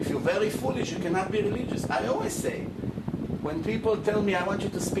 If you're very foolish, you cannot be religious. I always say, when people tell me, I want you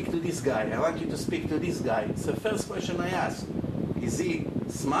to speak to this guy, I want you to speak to this guy, it's the first question I ask. Is he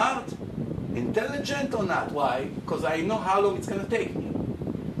smart, intelligent, or not? Why? Because I know how long it's going to take me.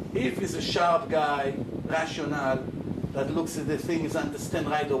 If he's a sharp guy, rational, that looks at the things, understand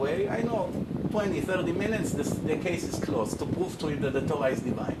right away, I know 20, 30 minutes, the case is closed, to prove to him that the Torah is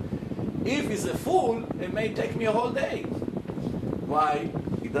divine. If he's a fool, it may take me a whole day. Why?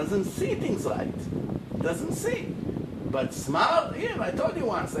 He doesn't see things right. He doesn't see. But smart, here, I told you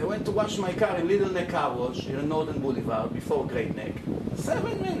once, I went to wash my car in Little Neck Car Wash, here in Northern Boulevard, before Great Neck.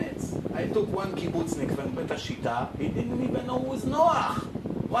 7 minutes. I took one kibbutznik from Bet Hashita, he didn't even know who was Noach.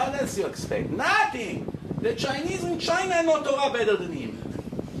 What else you expect? Nothing! The Chinese in China know Torah better than him.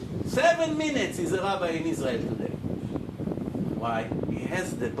 7 minutes is a rabbi in Israel today. Why? He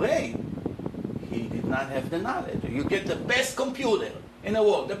has the brain. He did not have the knowledge. You get the best computer in the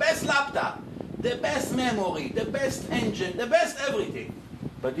world, the best laptop, the best memory, the best engine, the best everything.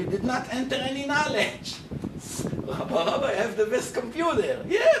 But you did not enter any knowledge. Rabbi, I have the best computer.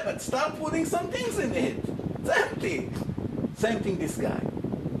 Yeah, but start putting some things in it. It's empty. Same thing this guy.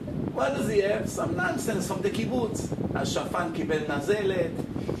 What does he have? Some nonsense from the kibbutz. Shafan kibel nazelet.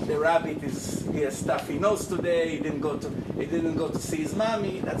 The rabbit he has stuffy nose today. He didn't go to see his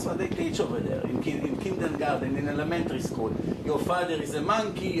mommy. That's what they teach over there in kindergarten, in elementary school. Your father is a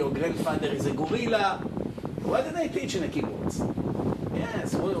monkey. Your grandfather is a gorilla. What do they teach in a kibbutz?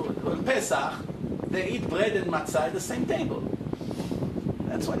 Yes, on Pesach they eat bread and matzah at the same table.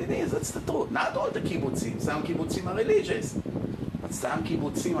 That's what it is. That's the truth. Not all the kibbutzim. Some kibbutzim are religious. Some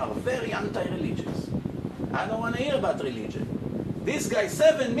kibbutzim are very anti-religious. I don't want to hear about religion. This guy,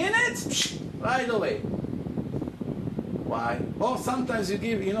 7 minutes, right away. Why? Or sometimes you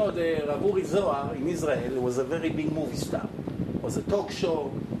give, the Rav Uri Zohar in Israel was a very big movie star. It was a talk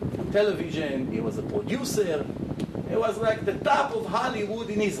show on television. He was a producer. It was like the top of Hollywood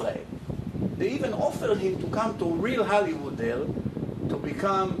in Israel. They even offered him to come to real Hollywood there to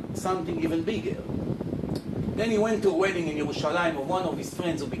become something even bigger. Then he went to a wedding in Yerushalayim of one of his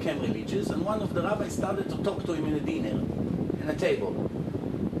friends who became religious, and one of the rabbis started to talk to him in a dinner, in a table.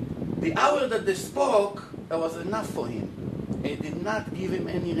 The hour that they spoke, that was enough for him. It did not give him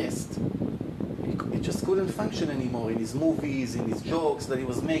any rest. He just couldn't function anymore in his movies, in his jokes that he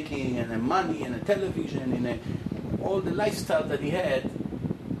was making, and the money, and the television, and all the lifestyle that he had,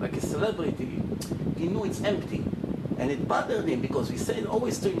 like a celebrity. He knew it's empty. And it bothered him because he said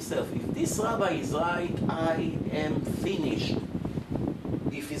always to himself, if this rabbi is right, I am finished.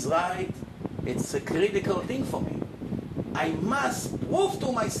 If he's right, it's a critical thing for me. I must prove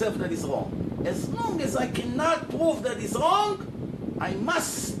to myself that he's wrong. As long as I cannot prove that he's wrong, I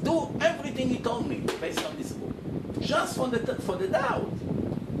must do everything he told me based on this book. Just for the doubt.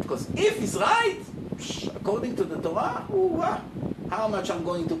 Because if he's right, according to the Torah, how much I'm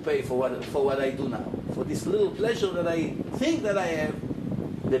going to pay for what I do now. For this little pleasure that I think that I have,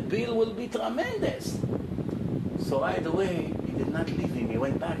 the bill will be tremendous. So right away, he did not leave him. He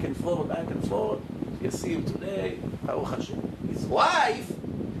went back and forth, back and forth. You see him today, Baruch Hashem. His wife,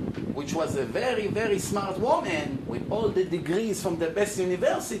 which was a very, very smart woman, with all the degrees from the best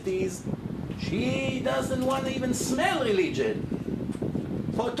universities, she doesn't want to even smell religion.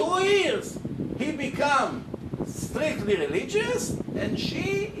 For 2 years, he became strictly religious, and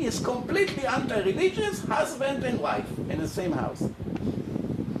she is completely anti-religious, husband and wife, in the same house.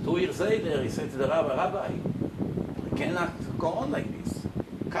 2 years later, he said to the rabbi, I cannot go on like this.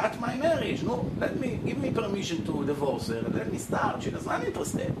 Cut my marriage. No, give me permission to divorce her, and let me start. She does not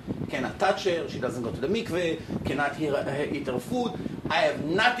interested. Cannot touch her, she doesn't go to the mikveh, cannot eat her food. I have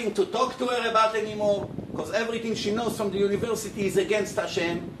nothing to talk to her about anymore, because everything she knows from the university is against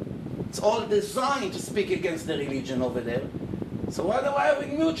Hashem. It's all designed to speak against the religion over there. So what do I have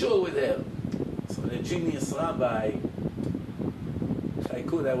in mutual with her? So the genius rabbi, if I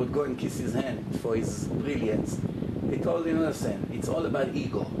could, I would go and kiss his hand for his brilliance. He told him, listen, it's all about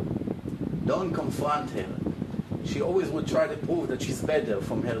ego. Don't confront her. She always would try to prove that she's better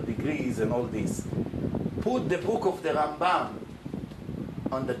from her degrees and all this. Put the book of the Rambam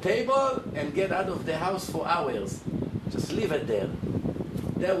on the table and get out of the house for hours. Just leave it there.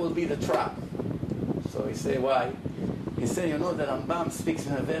 There will be the trap. So he said, why? He said, the Rambam speaks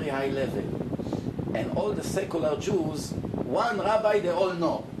on a very high level. and all the secular Jews, one rabbi they all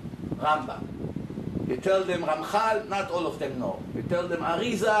know, Rambam. You tell them Ramchal, not all of them know. You tell them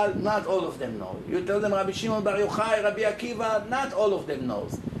Arizal, not all of them know. You tell them Rabbi Shimon Bar Yochai, Rabbi Akiva, not all of them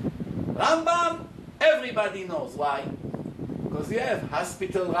knows. Rambam, everybody knows. Why? Because you have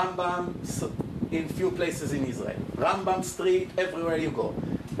hospital Rambam in few places in Israel. Rambam Street, everywhere you go.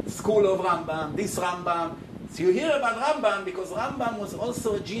 School of Rambam, this Rambam. So you hear about Rambam because Rambam was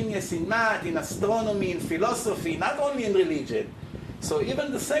also a genius in math, in astronomy, in philosophy, not only in religion. So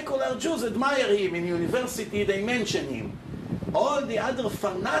even the secular Jews admire him. In university they mention him. All the other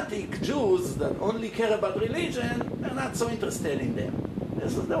fanatic Jews that only care about religion, they're not so interested in them.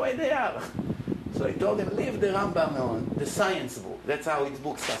 This is the way they are. So I told him, leave the Rambam on, the science book. That's how its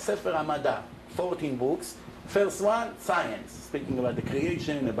books are. Sefer HaMadah, 14 books. First one, science. Speaking about the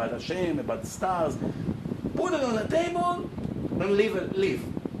creation, about Hashem, about the stars. Put it on the table and leave.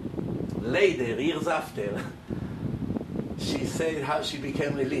 Later, years after, she said how she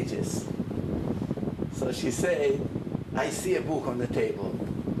became religious. So she said, I see a book on the table.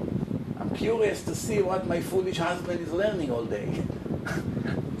 I'm curious to see what my foolish husband is learning all day.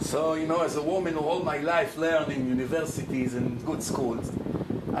 So, as a woman who all my life learned in universities and good schools,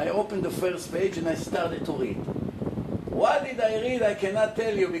 I opened the first page and I started to read. What did I read? I cannot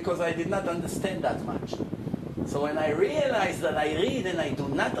tell you because I did not understand that much. So when I realized that I read and I do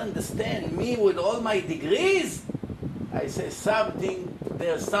not understand, me with all my degrees, I say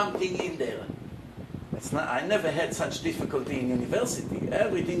there's something in there. I never had such difficulty in university.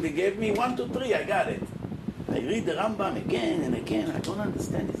 Everything they gave me, 1, 2, 3, I got it. I read the Rambam again and again. I don't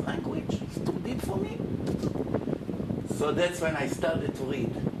understand his language. It's too deep for me. So that's when I started to read,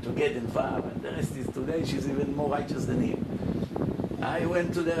 to get involved. And the rest is today, she's even more righteous than him. I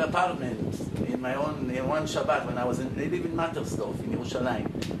went to their apartment in one Shabbat when they live in Mattersdorf in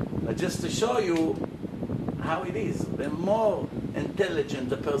Yerushalayim. But just to show you how it is, the more intelligent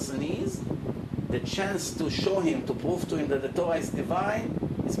the person is, the chance to show him, to prove to him that the Torah is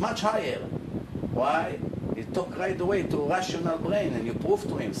divine is much higher. Why? You talk right away to a rational brain and you prove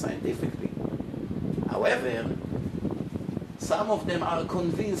to him scientifically. However, some of them are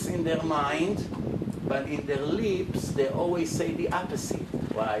convinced in their mind, but in their lips they always say the opposite.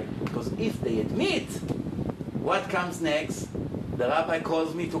 Why? Because if they admit, what comes next? The rabbi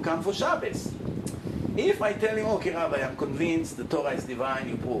calls me to come for Shabbos. If I tell him, okay, Rabbi, I'm convinced the Torah is divine,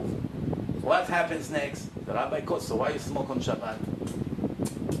 you prove. What happens next? The rabbi calls, so why you smoke on Shabbat?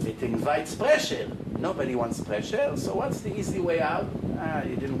 It invites pressure. Nobody wants pressure, so what's the easy way out?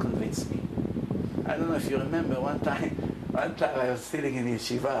 You didn't convince me. I don't know if you remember, one time I was sitting in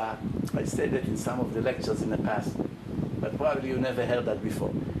yeshiva. I said that in some of the lectures in the past, but probably you never heard that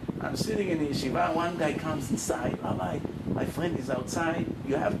before. I'm sitting in yeshiva, one guy comes inside. Rabbi, my friend is outside,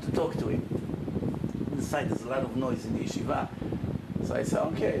 you have to talk to him. Inside there's a lot of noise in the yeshiva. So I said,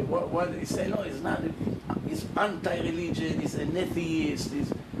 okay, what? He said, no, he's not. He's anti-religion, he's an atheist,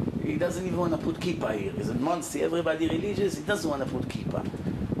 he doesn't even want to put kippah here. He's a monster, everybody religious, he doesn't want to put kippah.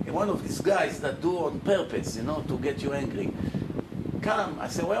 One of these guys that do on purpose, to get you angry. Come. I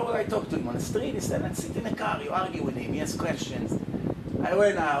said, where will I talk to him? On the street? He said, let's sit in a car. You argue with him. He has questions. I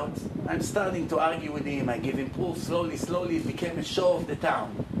went out. I'm starting to argue with him. I give him proof. Slowly, it became a show of the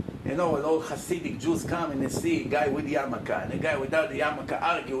town. When all Hasidic Jews come and they see a guy with yarmulke and a guy without the yarmulke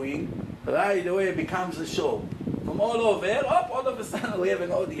arguing, right away it becomes a show. From all over, all of a sudden we have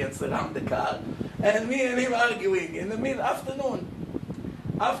an audience around the car, and me and him arguing in the mid-afternoon.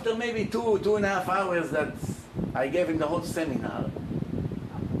 After maybe 2.5 hours that I gave him the whole seminar,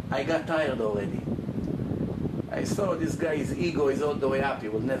 I got tired already. I saw this guy's ego is all the way up, he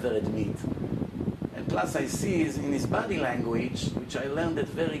will never admit. And plus I see in his body language, which I learned that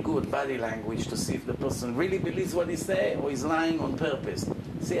very good body language to see if the person really believes what he says or is lying on purpose.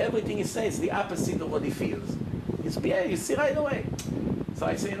 See, everything he says is the opposite of what he feels. You see right away. So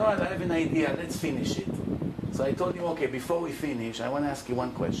I say, I have an idea, let's finish it. So I told him, okay, before we finish, I want to ask you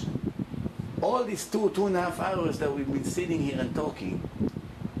one question. All these 2.5 hours that we've been sitting here and talking,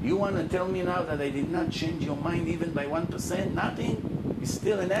 you want to tell me now that I did not change your mind even by 1%? Nothing? You're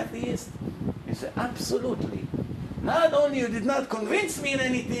still an atheist? He said, absolutely. Not only you did not convince me in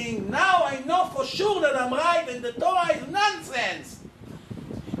anything, now I know for sure that I'm right and the Torah is nonsense.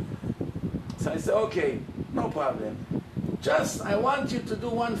 So I said, okay, no problem. Just, I want you to do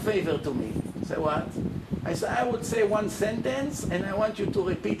one favor to me. I said, what? I said, I would say one sentence, and I want you to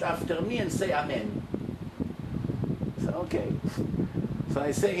repeat after me and say Amen. I said, okay. So I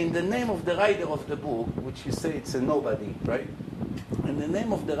say, in the name of the writer of the book, which you say it's a nobody, right? In the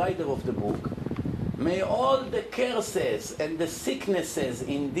name of the writer of the book, may all the curses and the sicknesses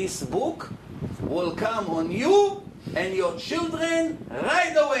in this book will come on you and your children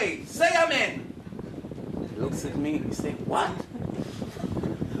right away. Say amen. He looks at me, he says, what?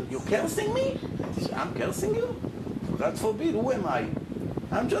 You cursing me? I'm cursing you? God forbid, who am I?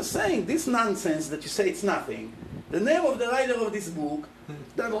 I'm just saying, this nonsense that you say it's nothing. The name of the writer of this book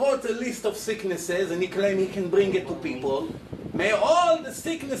that wrote a list of sicknesses and he claimed he can bring it to people. May all the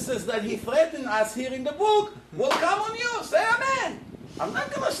sicknesses that he threatened us here in the book will come on you. Say amen. I'm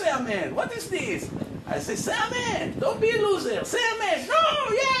not going to say amen. What is this? I say amen. Don't be a loser. Say amen.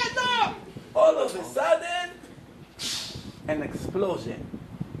 No, yeah, no. All of a sudden, an explosion.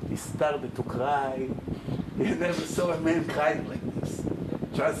 He started to cry. You never saw a man crying like this.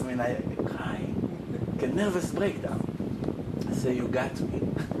 Trust me, I cry. Like a nervous breakdown. I say, you got me.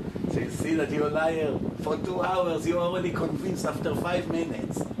 So you see that you're a liar. For 2 hours, you're already convinced after 5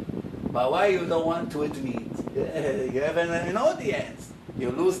 minutes. But why you don't want to admit? You have an audience.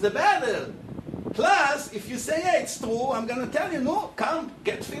 You lose the battle. Plus, if you say, yeah, it's true, I'm going to tell you, no, come,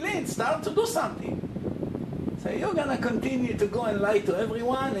 get feeling, start to do something. So you're going to continue to go and lie to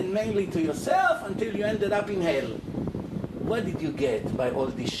everyone and mainly to yourself until you ended up in hell. What did you get by all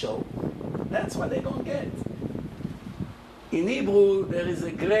this show? That's what they don't get. In Hebrew, there is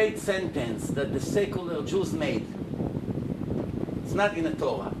a great sentence that the secular Jews made. It's not in the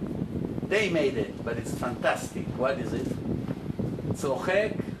Torah. They made it, but it's fantastic. What is it?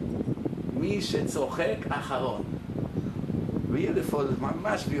 צוחק מי שצוחק אחרון. Beautiful,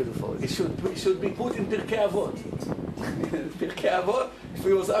 ממש beautiful. It should be put in Pirkei Avot. Pirkei Avot, if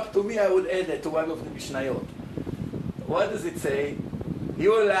it was up to me, I would add it to one of the Mishnayot. What does it say?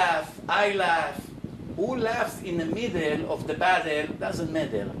 You laugh, I laugh. Who laughs in the middle of the battle doesn't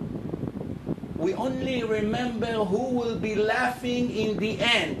matter. We only remember who will be laughing in the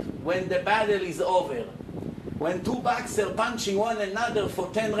end when the battle is over. When two boxers punching one another for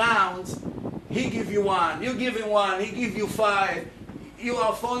 10 rounds, he give you 1, you give him 1, he give you 5, you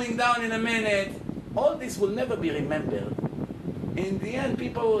are falling down in a minute. All this will never be remembered. In the end,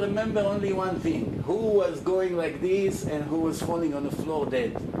 people will remember only one thing: who was going like this and who was falling on the floor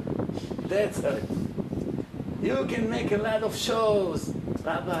dead. That's it. You can make a lot of shows.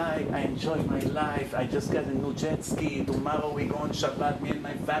 Rabbi, I enjoy my life. I just got a new jet ski. Tomorrow we go on Shabbat, me and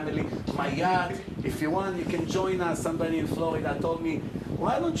my family, my yacht. If you want, you can join us. Somebody in Florida told me,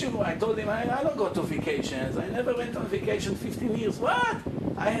 why don't you? I told him, I don't go to vacations. I never went on vacation 15 years. What?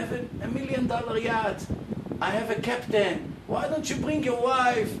 I have a $1 million yacht. I have a captain. Why don't you bring your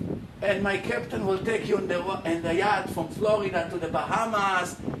wife? And my captain will take you in the yacht from Florida to the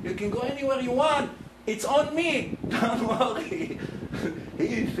Bahamas. You can go anywhere you want. It's on me. Don't worry.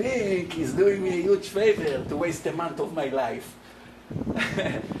 He thinks he's doing me a huge favor to waste a month of my life.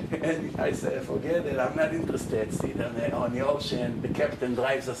 And I said, forget it, I'm not interested. Sit on the ocean, the captain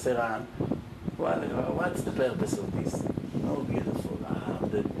drives us around. Well, what's the purpose of this? Oh, beautiful.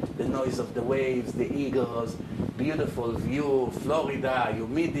 The noise of the waves, the eagles, beautiful view, Florida,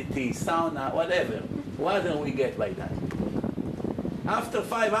 humidity, sauna, whatever. What do we get by that? After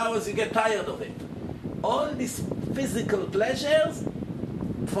 5 hours, you get tired of it. All these physical pleasures,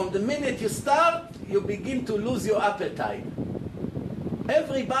 from the minute you start, you begin to lose your appetite.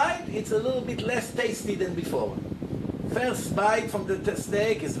 Every bite, it's a little bit less tasty than before. First bite from the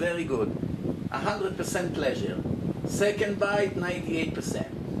steak is very good, 100% pleasure. Second bite, 98%.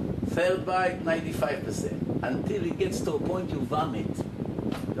 Third bite, 95%. Until it gets to a point you vomit.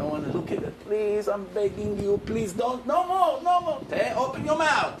 You don't want to look at it. Please, I'm begging you, please don't. No more, no more. Open your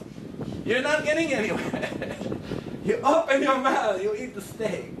mouth. You're not getting anywhere. You open your mouth, you eat the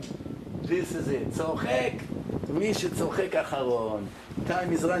steak. This is it. צוחק מי שצוחק אחרון.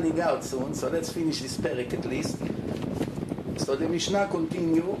 Time is running out soon, so let's finish this parak at least. So the Mishnah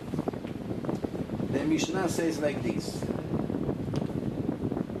continue. The Mishnah says like this.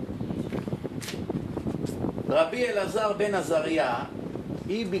 Rabbi Elazar ben Azariah,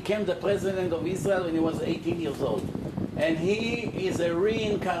 he became the president of Israel when he was 18 years old. And he is a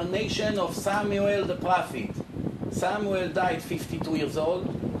reincarnation of Samuel the prophet. Samuel died 52 years old,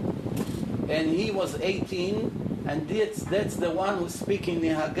 and he was 18, and that's the one who's speaking the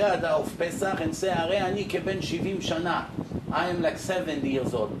Haggadah of Pesach and say, Are ani keben 70 shana. I am like 70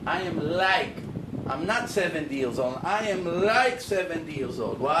 years old. I'm not 70 years old. I am like 70 years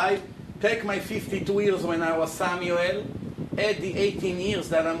old. Why? Take my 52 years when I was Samuel, add the 18 years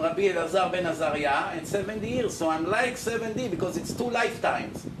that I'm Rabbi Elazar ben Azariah, and 70 years. So I'm like 70 because it's 2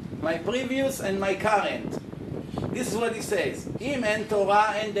 lifetimes. My previous and my current. This is what he says. Im en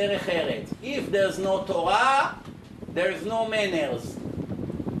Torah en derech eretz. If there's no Torah, there is no manners.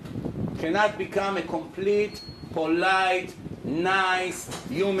 Cannot become a complete, polite, nice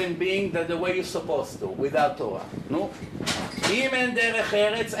human being that the way you're supposed to, without Torah. No? Im en derech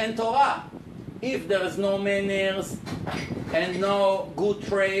eretz and Torah. If there is no manners and no good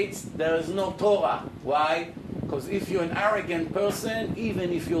traits, there is no Torah. Why? Because if you're an arrogant person,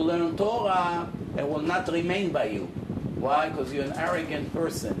 even if you learn Torah, it will not remain by you. Why? Because you're an arrogant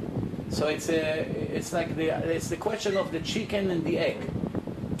person. So it's the question of the chicken and the egg.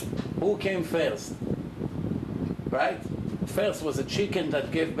 Who came first? Right? First was a chicken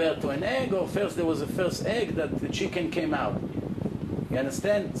that gave birth to an egg, or first there was a first egg that the chicken came out. You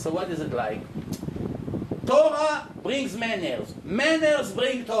understand? So what is it like? Torah brings manners. Manners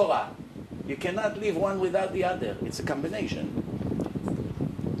bring Torah. You cannot live one without the other. It's a combination.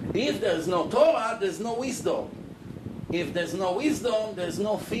 If there's no Torah, there's no wisdom. If there's no wisdom, there's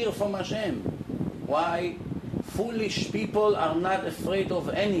no fear from Hashem. Why? Foolish people are not afraid of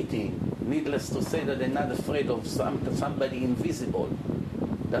anything. Needless to say that they're not afraid of somebody invisible.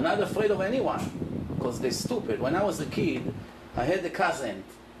 They're not afraid of anyone because they're stupid. When I was a kid, I had a cousin.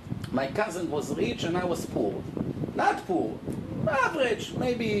 My cousin was rich and I was poor. Not poor, average,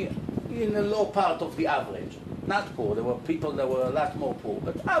 maybe in the low part of the average. Not poor. There were people that were a lot more poor,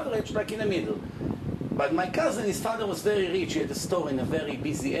 but average, like in the middle. But my cousin, his father was very rich. He had a store in a very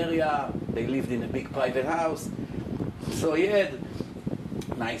busy area. They lived in a big private house. So he had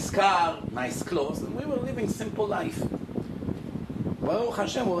nice car, nice clothes, and we were living simple life. Baruch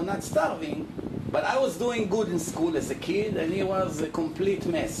Hashem, we were not starving, but I was doing good in school as a kid, and he was a complete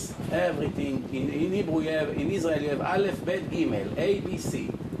mess. Everything. In Hebrew, in Israel, you have Aleph, Bet, Gimel, A, B, C.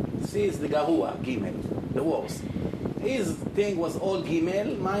 C is the Garua, Gimel, the worst. His thing was all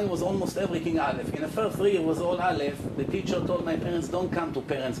Gimel, mine was almost everything Aleph. In the first 3 it was all Aleph. The teacher told my parents, don't come to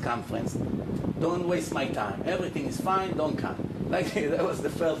parents' conference. Don't waste my time. Everything is fine, don't come. Like, that was the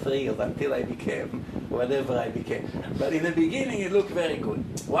first 3 years until I became whatever I became. But in the beginning it looked very good.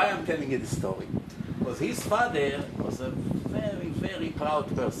 Why I'm telling you the story? Because his father was a very, very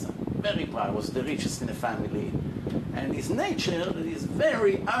proud person. Very proud, was the richest in the family. And his nature is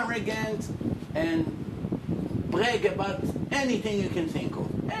very arrogant and brag about anything you can think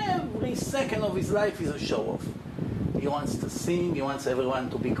of. Every second of his life is a show-off. He wants to sing, he wants everyone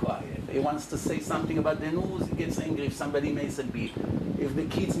to be quiet. He wants to say something about the news, he gets angry if somebody makes a beat. If the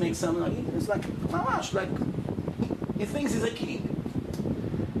kids make something, it's like, mamash, like, he thinks he's a king.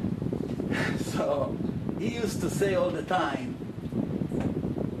 So, he used to say all the time,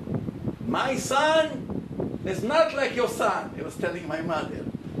 my son is not like your son. He was telling my mother.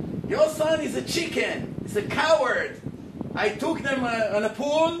 Your son is a chicken. He's a coward. I took them on a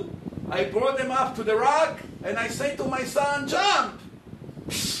pool. I brought them up to the rock. And I say to my son, jump.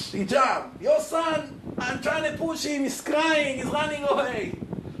 He jumped. Your son, I'm trying to push him. He's crying. He's running away.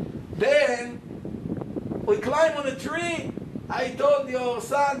 Then we climb on a tree. I told your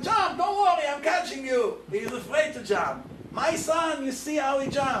son, jump. Don't worry. I'm catching you. He's afraid to jump. My son, you see how he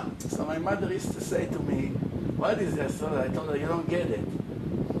jumped. So my mother used to say to me, what is that? So I told her, you don't get it.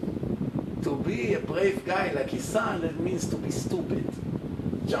 To be a brave guy like his son, that means to be stupid.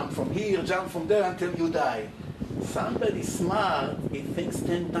 Jump from here, jump from there until you die. Somebody smart, he thinks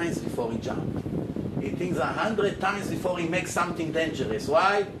 10 times before he jumps. He thinks 100 times before he makes something dangerous.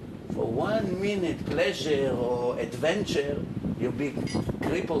 Why? For 1 minute pleasure or adventure, you'll be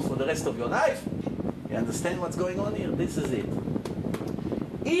crippled for the rest of your life. You understand what's going on here? This is it.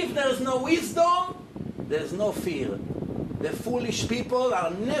 If there's no wisdom, there's no fear. The foolish people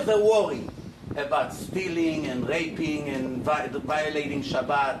are never worried about stealing and raping and violating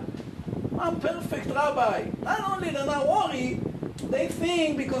Shabbat. I'm perfect, Rabbi. Not only they're not worried, they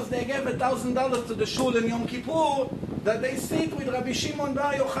think because they gave $1,000 to the shul in Yom Kippur that they sit with Rabbi Shimon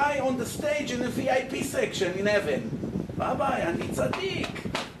Bar Yochai on the stage in the VIP section in heaven. Rabbi, I need tzaddik.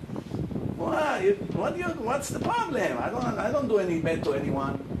 Why? What's the problem? I don't do any bad to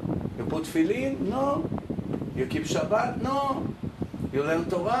anyone. You put tefillin? No. You keep Shabbat? No. You learn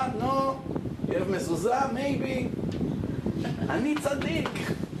Torah? No. You have mezuzah? Maybe. Ani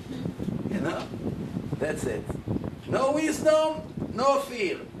tzaddik. You know? That's it. No wisdom, no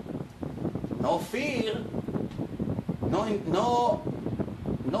fear. No fear.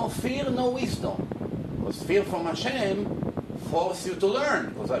 No fear, no wisdom. Because fear from Hashem force you to learn.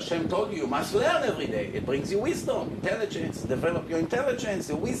 Because Hashem told you must learn every day. It brings you wisdom, intelligence. Develop your intelligence,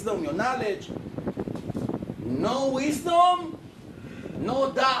 your wisdom, your knowledge. No wisdom,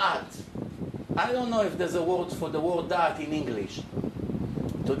 no da'at. I don't know if there's a word for the word da'at in English.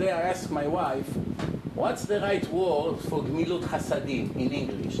 Today I asked my wife, what's the right word for gmilut chasadim in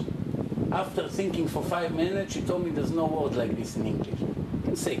English? After thinking for 5 minutes, she told me there's no word like this in English. You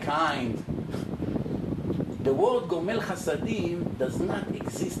can say kind. The word Gomel Chasadim does not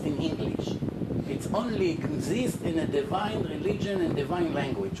exist in English. It only exists in a divine religion and divine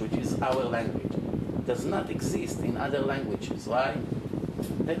language, which is our language. It does not exist in other languages. Why?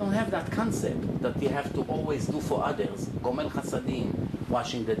 They don't have that concept that you have to always do for others. Gomel Chasadim,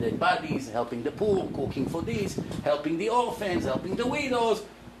 washing the dead bodies, helping the poor, cooking for this, helping the orphans, helping the widows,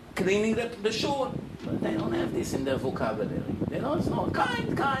 cleaning the shul. But they don't have this in their vocabulary. They don't know.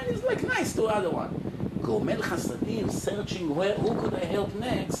 Kind is like nice to other one. Gomel Chasadim, searching who could I help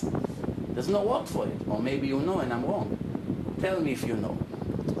next? There's no word for it. Or maybe you know and I'm wrong. Tell me if you know.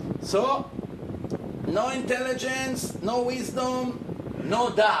 So, no intelligence, no wisdom, no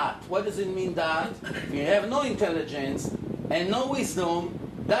da'at. What does it mean, da'at? If you have no intelligence and no wisdom,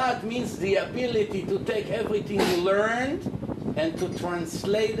 da'at means the ability to take everything you learned and to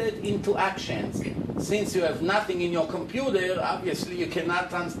translate it into actions. Since you have nothing in your computer, obviously you cannot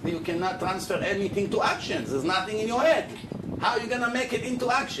transfer anything to actions. There's nothing in your head. How are you going to make it into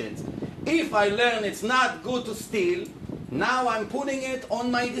actions? If I learn it's not good to steal, now I'm putting it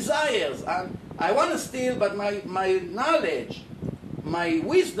on my desires. I want to steal, but my knowledge, my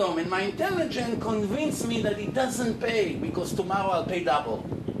wisdom, and my intelligence convince me that it doesn't pay because tomorrow I'll pay double.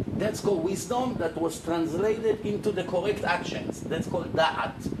 That's called wisdom that was translated into the correct actions. That's called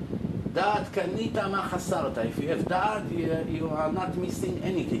da'at. Da'at kanita ma chasarta. If you have da'at, you are not missing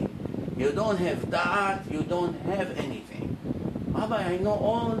anything. You don't have da'at, you don't have anything. Rabbi, I know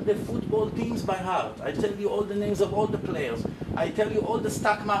all the football teams by heart. I tell you all the names of all the players. I tell you all the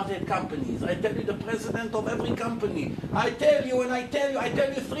stock market companies. I tell you the president of every company. I tell you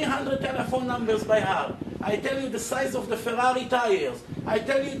 300 telephone numbers by heart. I tell you the size of the Ferrari tires. I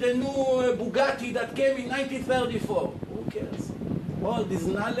tell you the new Bugatti that came in 1934. Who cares? All this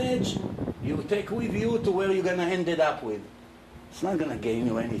knowledge you take with you to where you're going to end it up with. It's not going to gain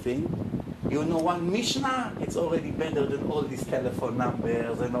you anything. You know one Mishnah, it's already better than all these telephone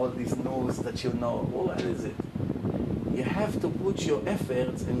numbers and all these news that you know. What is it? You have to put your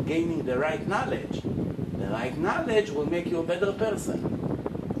efforts in gaining the right knowledge. The right knowledge will make you a better person.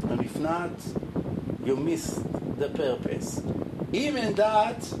 And if not, you miss the purpose. Even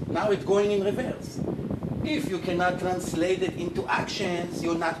that, now it's going in reverse. If you cannot translate it into actions,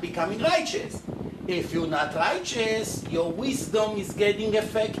 you're not becoming righteous. If you're not righteous, your wisdom is getting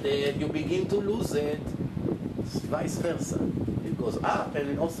affected. You begin to lose it. It's vice versa. It goes up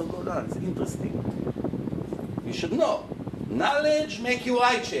and it also goes down. It's interesting. You should know. Knowledge makes you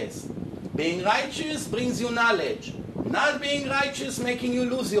righteous. Being righteous brings you knowledge. Not being righteous making you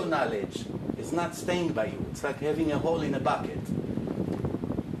lose your knowledge. It's not staying by you. It's like having a hole in a bucket.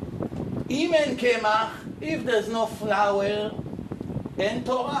 Even kemach, if there's no flour and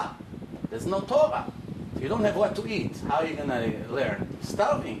Torah. There's no Torah. If you don't have what to eat, how are you going to learn?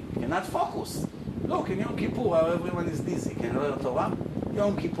 Starving. You cannot focus. Look, in Yom Kippur, how everyone is dizzy. Can you learn Torah?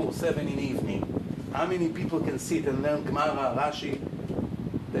 Yom Kippur, 7 in the evening. How many people can sit and learn Gemara, Rashi?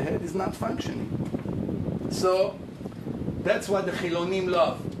 The head is not functioning. So, that's what the Chilonim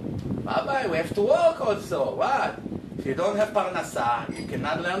love. Rabbi, we have to work also. What? If you don't have Parnassah, you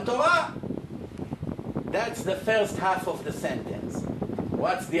cannot learn Torah. That's the first half of the sentence.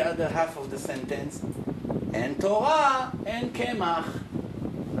 What's the other half of the sentence? And Torah and Kemach.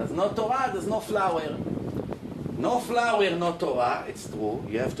 There's no Torah, there's no flour. No flour, no Torah. It's true.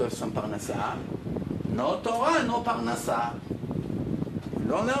 You have to have some Parnassah. No Torah, no Parnassah. If you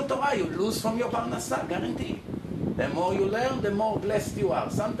don't learn Torah, you lose from your Parnassah, guarantee. The more you learn, the more blessed you are.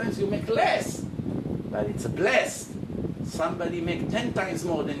 Sometimes you make less, but it's blessed. Somebody make 10 times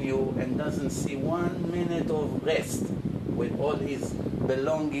more than you and doesn't see 1 minute of rest with all his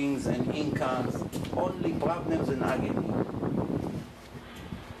belongings and incomes, only problems and agony.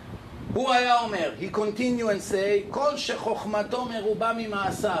 הוא היה אומר, he continue and say, כל שחוכמתו מרובה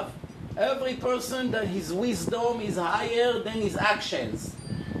ממעשיו. Every person that his wisdom is higher than his actions.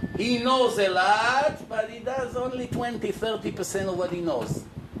 He knows a lot, but he does only 20-30% of what he knows.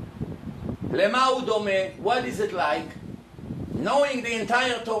 למה הוא דומה? What is it like? Knowing the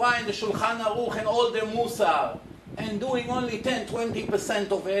entire Torah and the Shulchan Aruch and all the Musar, and doing only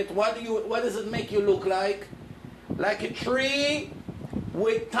 10-20% of it, what does it make you look like? Like a tree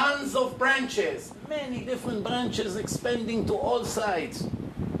with tons of branches, many different branches expanding to all sides.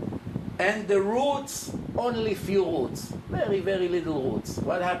 And the roots, only few roots, very, very little roots.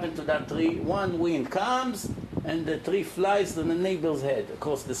 What happened to that tree? One wind comes and the tree flies to the neighbor's head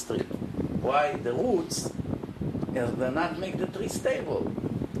across the street. Why? The roots do not make the tree stable.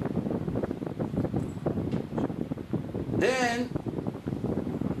 Then,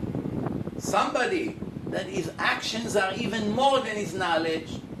 somebody that his actions are even more than his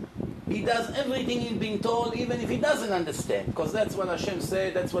knowledge, He does everything he's been told, even if he doesn't understand. Because that's what Hashem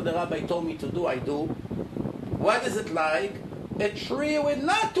said, that's what the rabbi told me to do, I do. What is it like? A tree with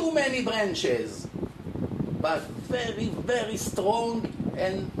not too many branches, but very, very strong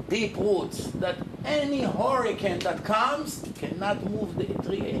and deep roots, that any hurricane that comes cannot move the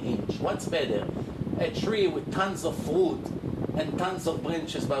tree an inch. What's better? A tree with tons of fruit and tons of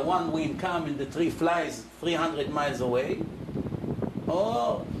branches, but one wind comes and the tree flies 300 miles away?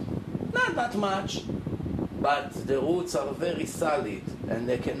 Or not that much, but the roots are very solid and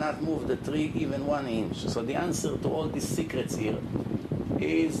they cannot move the tree even 1 inch. So the answer to all these secrets here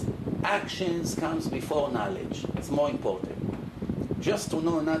is actions comes before knowledge. It's more important. Just to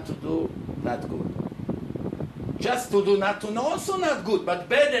know not to do, not good. Just to do not to know, also not good, but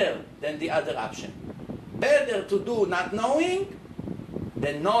better than the other option. Better to do not knowing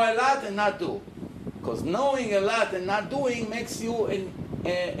than know a lot and not do. Because knowing a lot and not doing makes you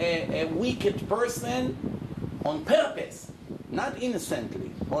a wicked person on purpose. Not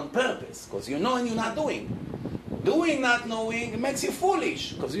innocently, on purpose. Because you know and you're not doing. Doing not knowing makes you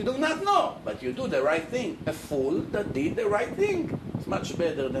foolish, because you do not know, but you do the right thing. A fool that did the right thing. It's much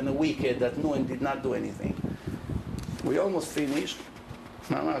better than a wicked that knew and did not do anything. We almost finished.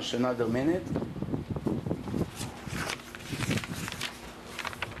 Mamash, another minute.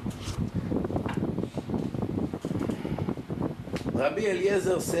 Rabbi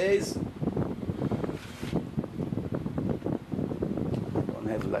Eliezer says, I don't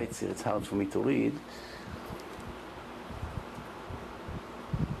have lights here, it's hard for me to read.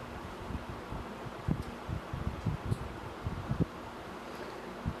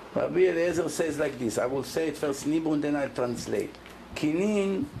 Rabbi Eliezer says like this, I will say it first in Hebrew and then I'll translate.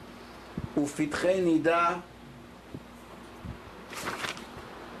 Kinin ופתחי נידה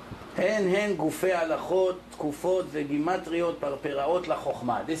הן גופי הלכות, תקופות וגימטריות פרפראות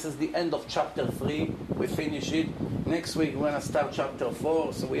לחוכמה. This is the end of chapter 3. We finish it. Next week we're going to start chapter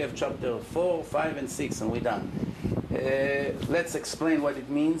 4. So we have chapter 4, 5 and 6 and we're done. Let's explain what it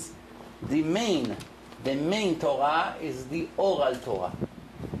means. The main Torah is the oral Torah.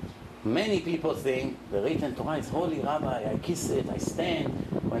 Many people think the written Torah is holy, Rabbi. I kiss it, I stand.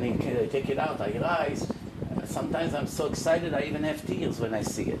 When I take it out, I rise. Sometimes I'm so excited I even have tears when I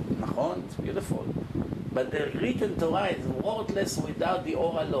see it. Nachon? It's beautiful. But the written Torah is worthless without the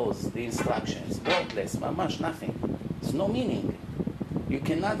oral laws, the instructions. Worthless, mamash, nothing. It's no meaning. You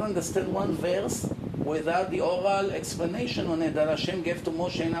cannot understand one verse without the oral explanation on it that Hashem gave to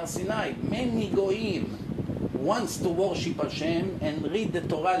Moshe in Har Sinai. Many goyim wants to worship Hashem and read the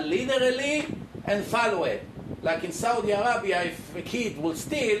Torah literally and follow it. Like in Saudi Arabia, if a kid will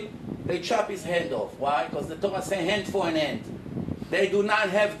steal, they chop his hand off. Why? Because the Torah says hand for an hand. They do not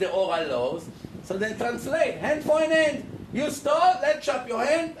have the oral laws, so they translate hand for an hand. You stole, let's chop your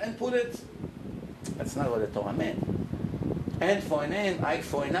hand and put it. That's not what the Torah meant. Hand for an hand, eye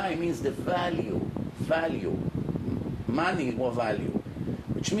for an eye means the value, money or value.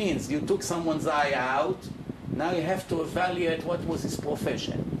 Which means you took someone's eye out, now you have to evaluate what was his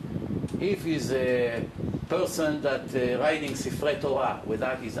profession. If he's a person that writing Sifrei Torah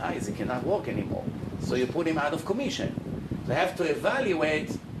without his eyes, he cannot work anymore. So you put him out of commission. They have to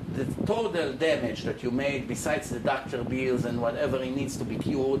evaluate the total damage that you made besides the doctor bills and whatever he needs to be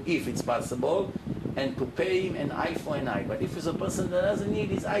cured, if it's possible, and to pay him an eye for an eye. But if he's a person that doesn't need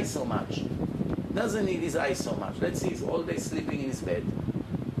his eye so much, let's say he's all day sleeping in his bed.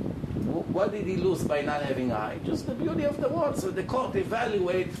 What did he lose by not having eye? Just the beauty of the world. So the court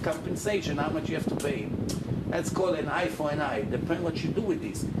evaluates compensation, how much you have to pay him. That's called an eye for an eye. Depends what you do with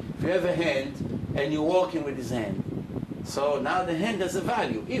this. If you have a hand and you're walking with his hand, so now the hand has a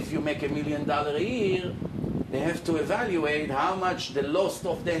value. If you make $1 million a year, they have to evaluate how much the loss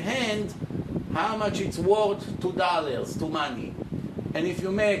of the hand, how much it's worth to dollars, to money. And if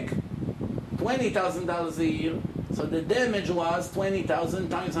you make $20,000 a year, so the damage was 20,000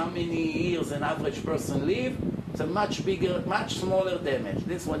 times how many years an average person live. It's a much bigger, much smaller damage.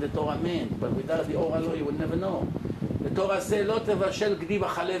 This is what the Torah meant. But without the oral law, you would never know. The Torah says, "Lo tevashel gdi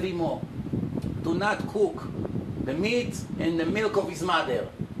b'chalev imo." Do not cook the meat in the milk of his mother.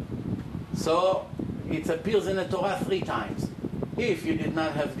 So it appears in the Torah 3 times. If you did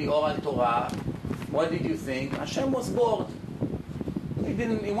not have the oral Torah, what did you think? Hashem was bored.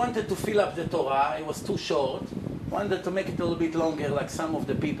 He wanted to fill up the Torah. It was too short. Wanted to make it a little bit longer, like some of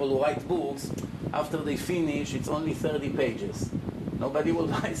the people who write books. After they finish, it's only 30 pages. Nobody will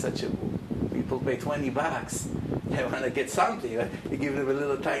buy such a book. People pay $20. They want to get something. You give them a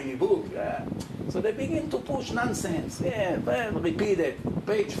little tiny book. So they begin to push nonsense. Repeat it.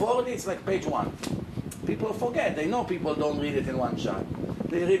 Page 40, it's like page 1. People forget. They know people don't read it in one shot.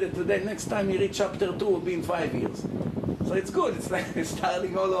 They read it today. Next time you read chapter 2, will be in 5 years. So it's good. It's like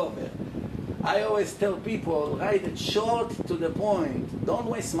starting all over. I always tell people, write it short to the point. Don't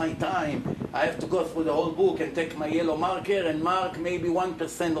waste my time. I have to go through the whole book and take my yellow marker and mark maybe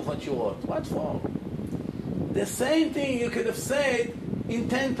 1% of what you wrote. What for? The same thing you could have said in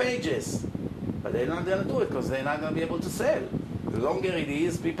 10 pages. But they're not going to do it because they're not going to be able to sell. The longer it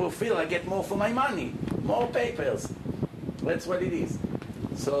is, people feel I get more for my money. More papers. That's what it is.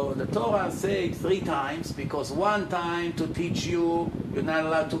 So the Torah says 3 times because 1 time to teach you, you're not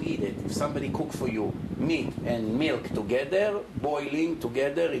allowed to eat it. If somebody cook for you meat and milk together, boiling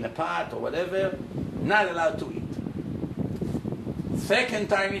together in a pot or whatever, not allowed to eat. 2nd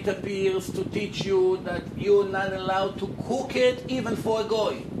time it appears to teach you that you're not allowed to cook it even for a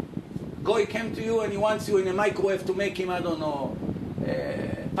goy. Goy came to you and he wants you in a microwave to make him, I don't know,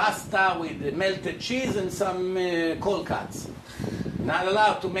 pasta with melted cheese and some cold cuts. Not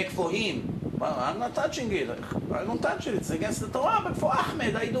allowed to make for him. Well, I'm not touching it. I don't touch it. It's against the Torah, but for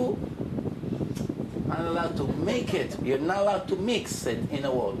Ahmed I do. Not allowed to make it. You're not allowed to mix it in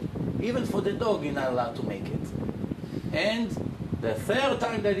a world. Even for the dog, you're not allowed to make it. And the 3rd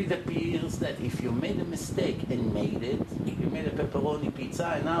time that it appears that if you made a mistake and made it, you made a pepperoni pizza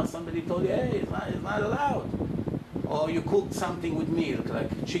and now somebody told you, hey, it's not allowed. Or you cooked something with milk,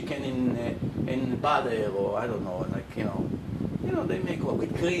 like chicken in butter, or I don't know, like, you know, they make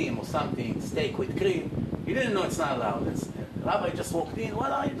with cream or something, steak with cream. You didn't know it's not allowed. The rabbi just walked in,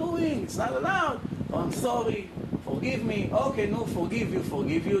 what are you doing? It's not allowed. Oh, I'm sorry, forgive me. Okay, no, forgive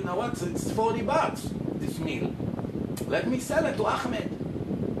you. Now what's it's $40, this meal. Let me sell it to Ahmed.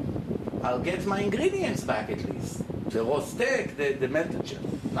 I'll get my ingredients back at least. The raw steak, the melted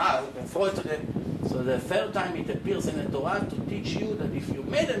chicken. Now, throw it to the... So the 3rd time it appears in the Torah to teach you that if you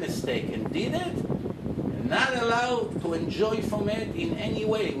made a mistake and did it, you're not allowed to enjoy from it in any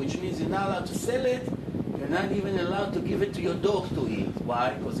way, which means you're not allowed to sell it, you're not even allowed to give it to your dog to eat.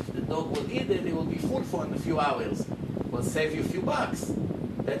 Why? Because if the dog will eat it, it will be full for in a few hours. It will save you a few bucks.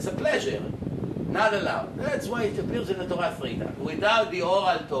 That's a pleasure. Not allowed. That's why it appears in the Torah 3 times. Without the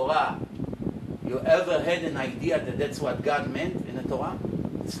oral Torah, you ever had an idea that that's what God meant in the Torah?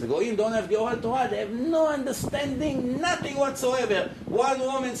 The Goyim don't have the oral Torah. They have no understanding, nothing whatsoever. One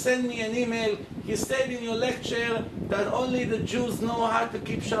woman sent me an email. He said in your lecture that only the Jews know how to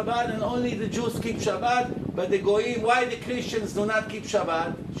keep Shabbat and only the Jews keep Shabbat. But the Goyim, why the Christians do not keep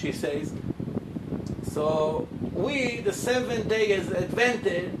Shabbat? She says. So we, the Seventh-day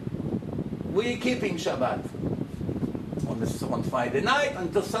Adventist, we keeping Shabbat on Friday night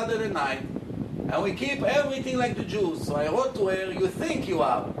until Saturday night. And we keep everything like the Jews. So I wrote to her, you think you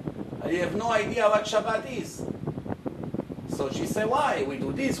are. You have no idea what Shabbat is. So she said, why? We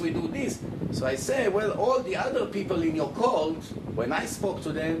do this, we do this. So I say, well, all the other people in your cult, when I spoke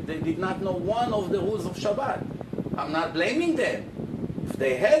to them, they did not know one of the rules of Shabbat. I'm not blaming them. If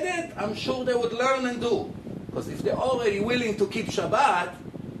they had it, I'm sure they would learn and do. Because if they're already willing to keep Shabbat,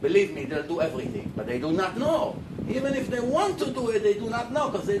 believe me, they'll do everything. But they do not know. Even if they want to do it, they do not know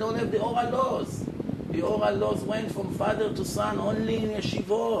because they don't have the oral laws. The oral laws went from father to son only in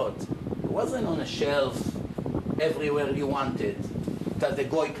yeshivot. It wasn't on a shelf everywhere you wanted. That the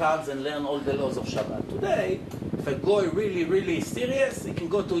goy comes and learn all the laws of Shabbat. Today, if a goy really is serious, he can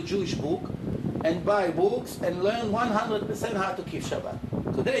go to a Jewish book and buy books and learn 100% how to keep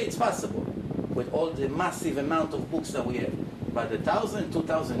Shabbat. Today it's possible with all the massive amount of books that we have. But 1,000,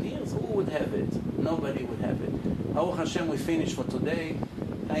 2,000 years, who would have it? Nobody would have it. Baruch Hashem, we finished for today.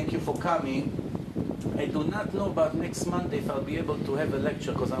 Thank you for coming. I do not know about next Monday if I'll be able to have a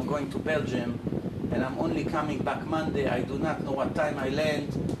lecture because I'm going to Belgium and I'm only coming back Monday. I do not know what time I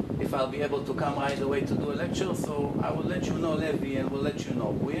land, if I'll be able to come right away to do a lecture. So I will let you know, Levi, and we'll let you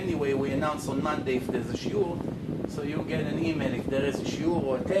know. We announce on Monday if there's a shiur. So you get an email if there is a shiur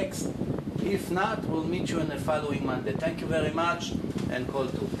or a text. If not, we'll meet you on the following Monday. Thank you very much, and call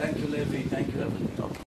too. Thank you, Levi. Thank you, everything. Okay.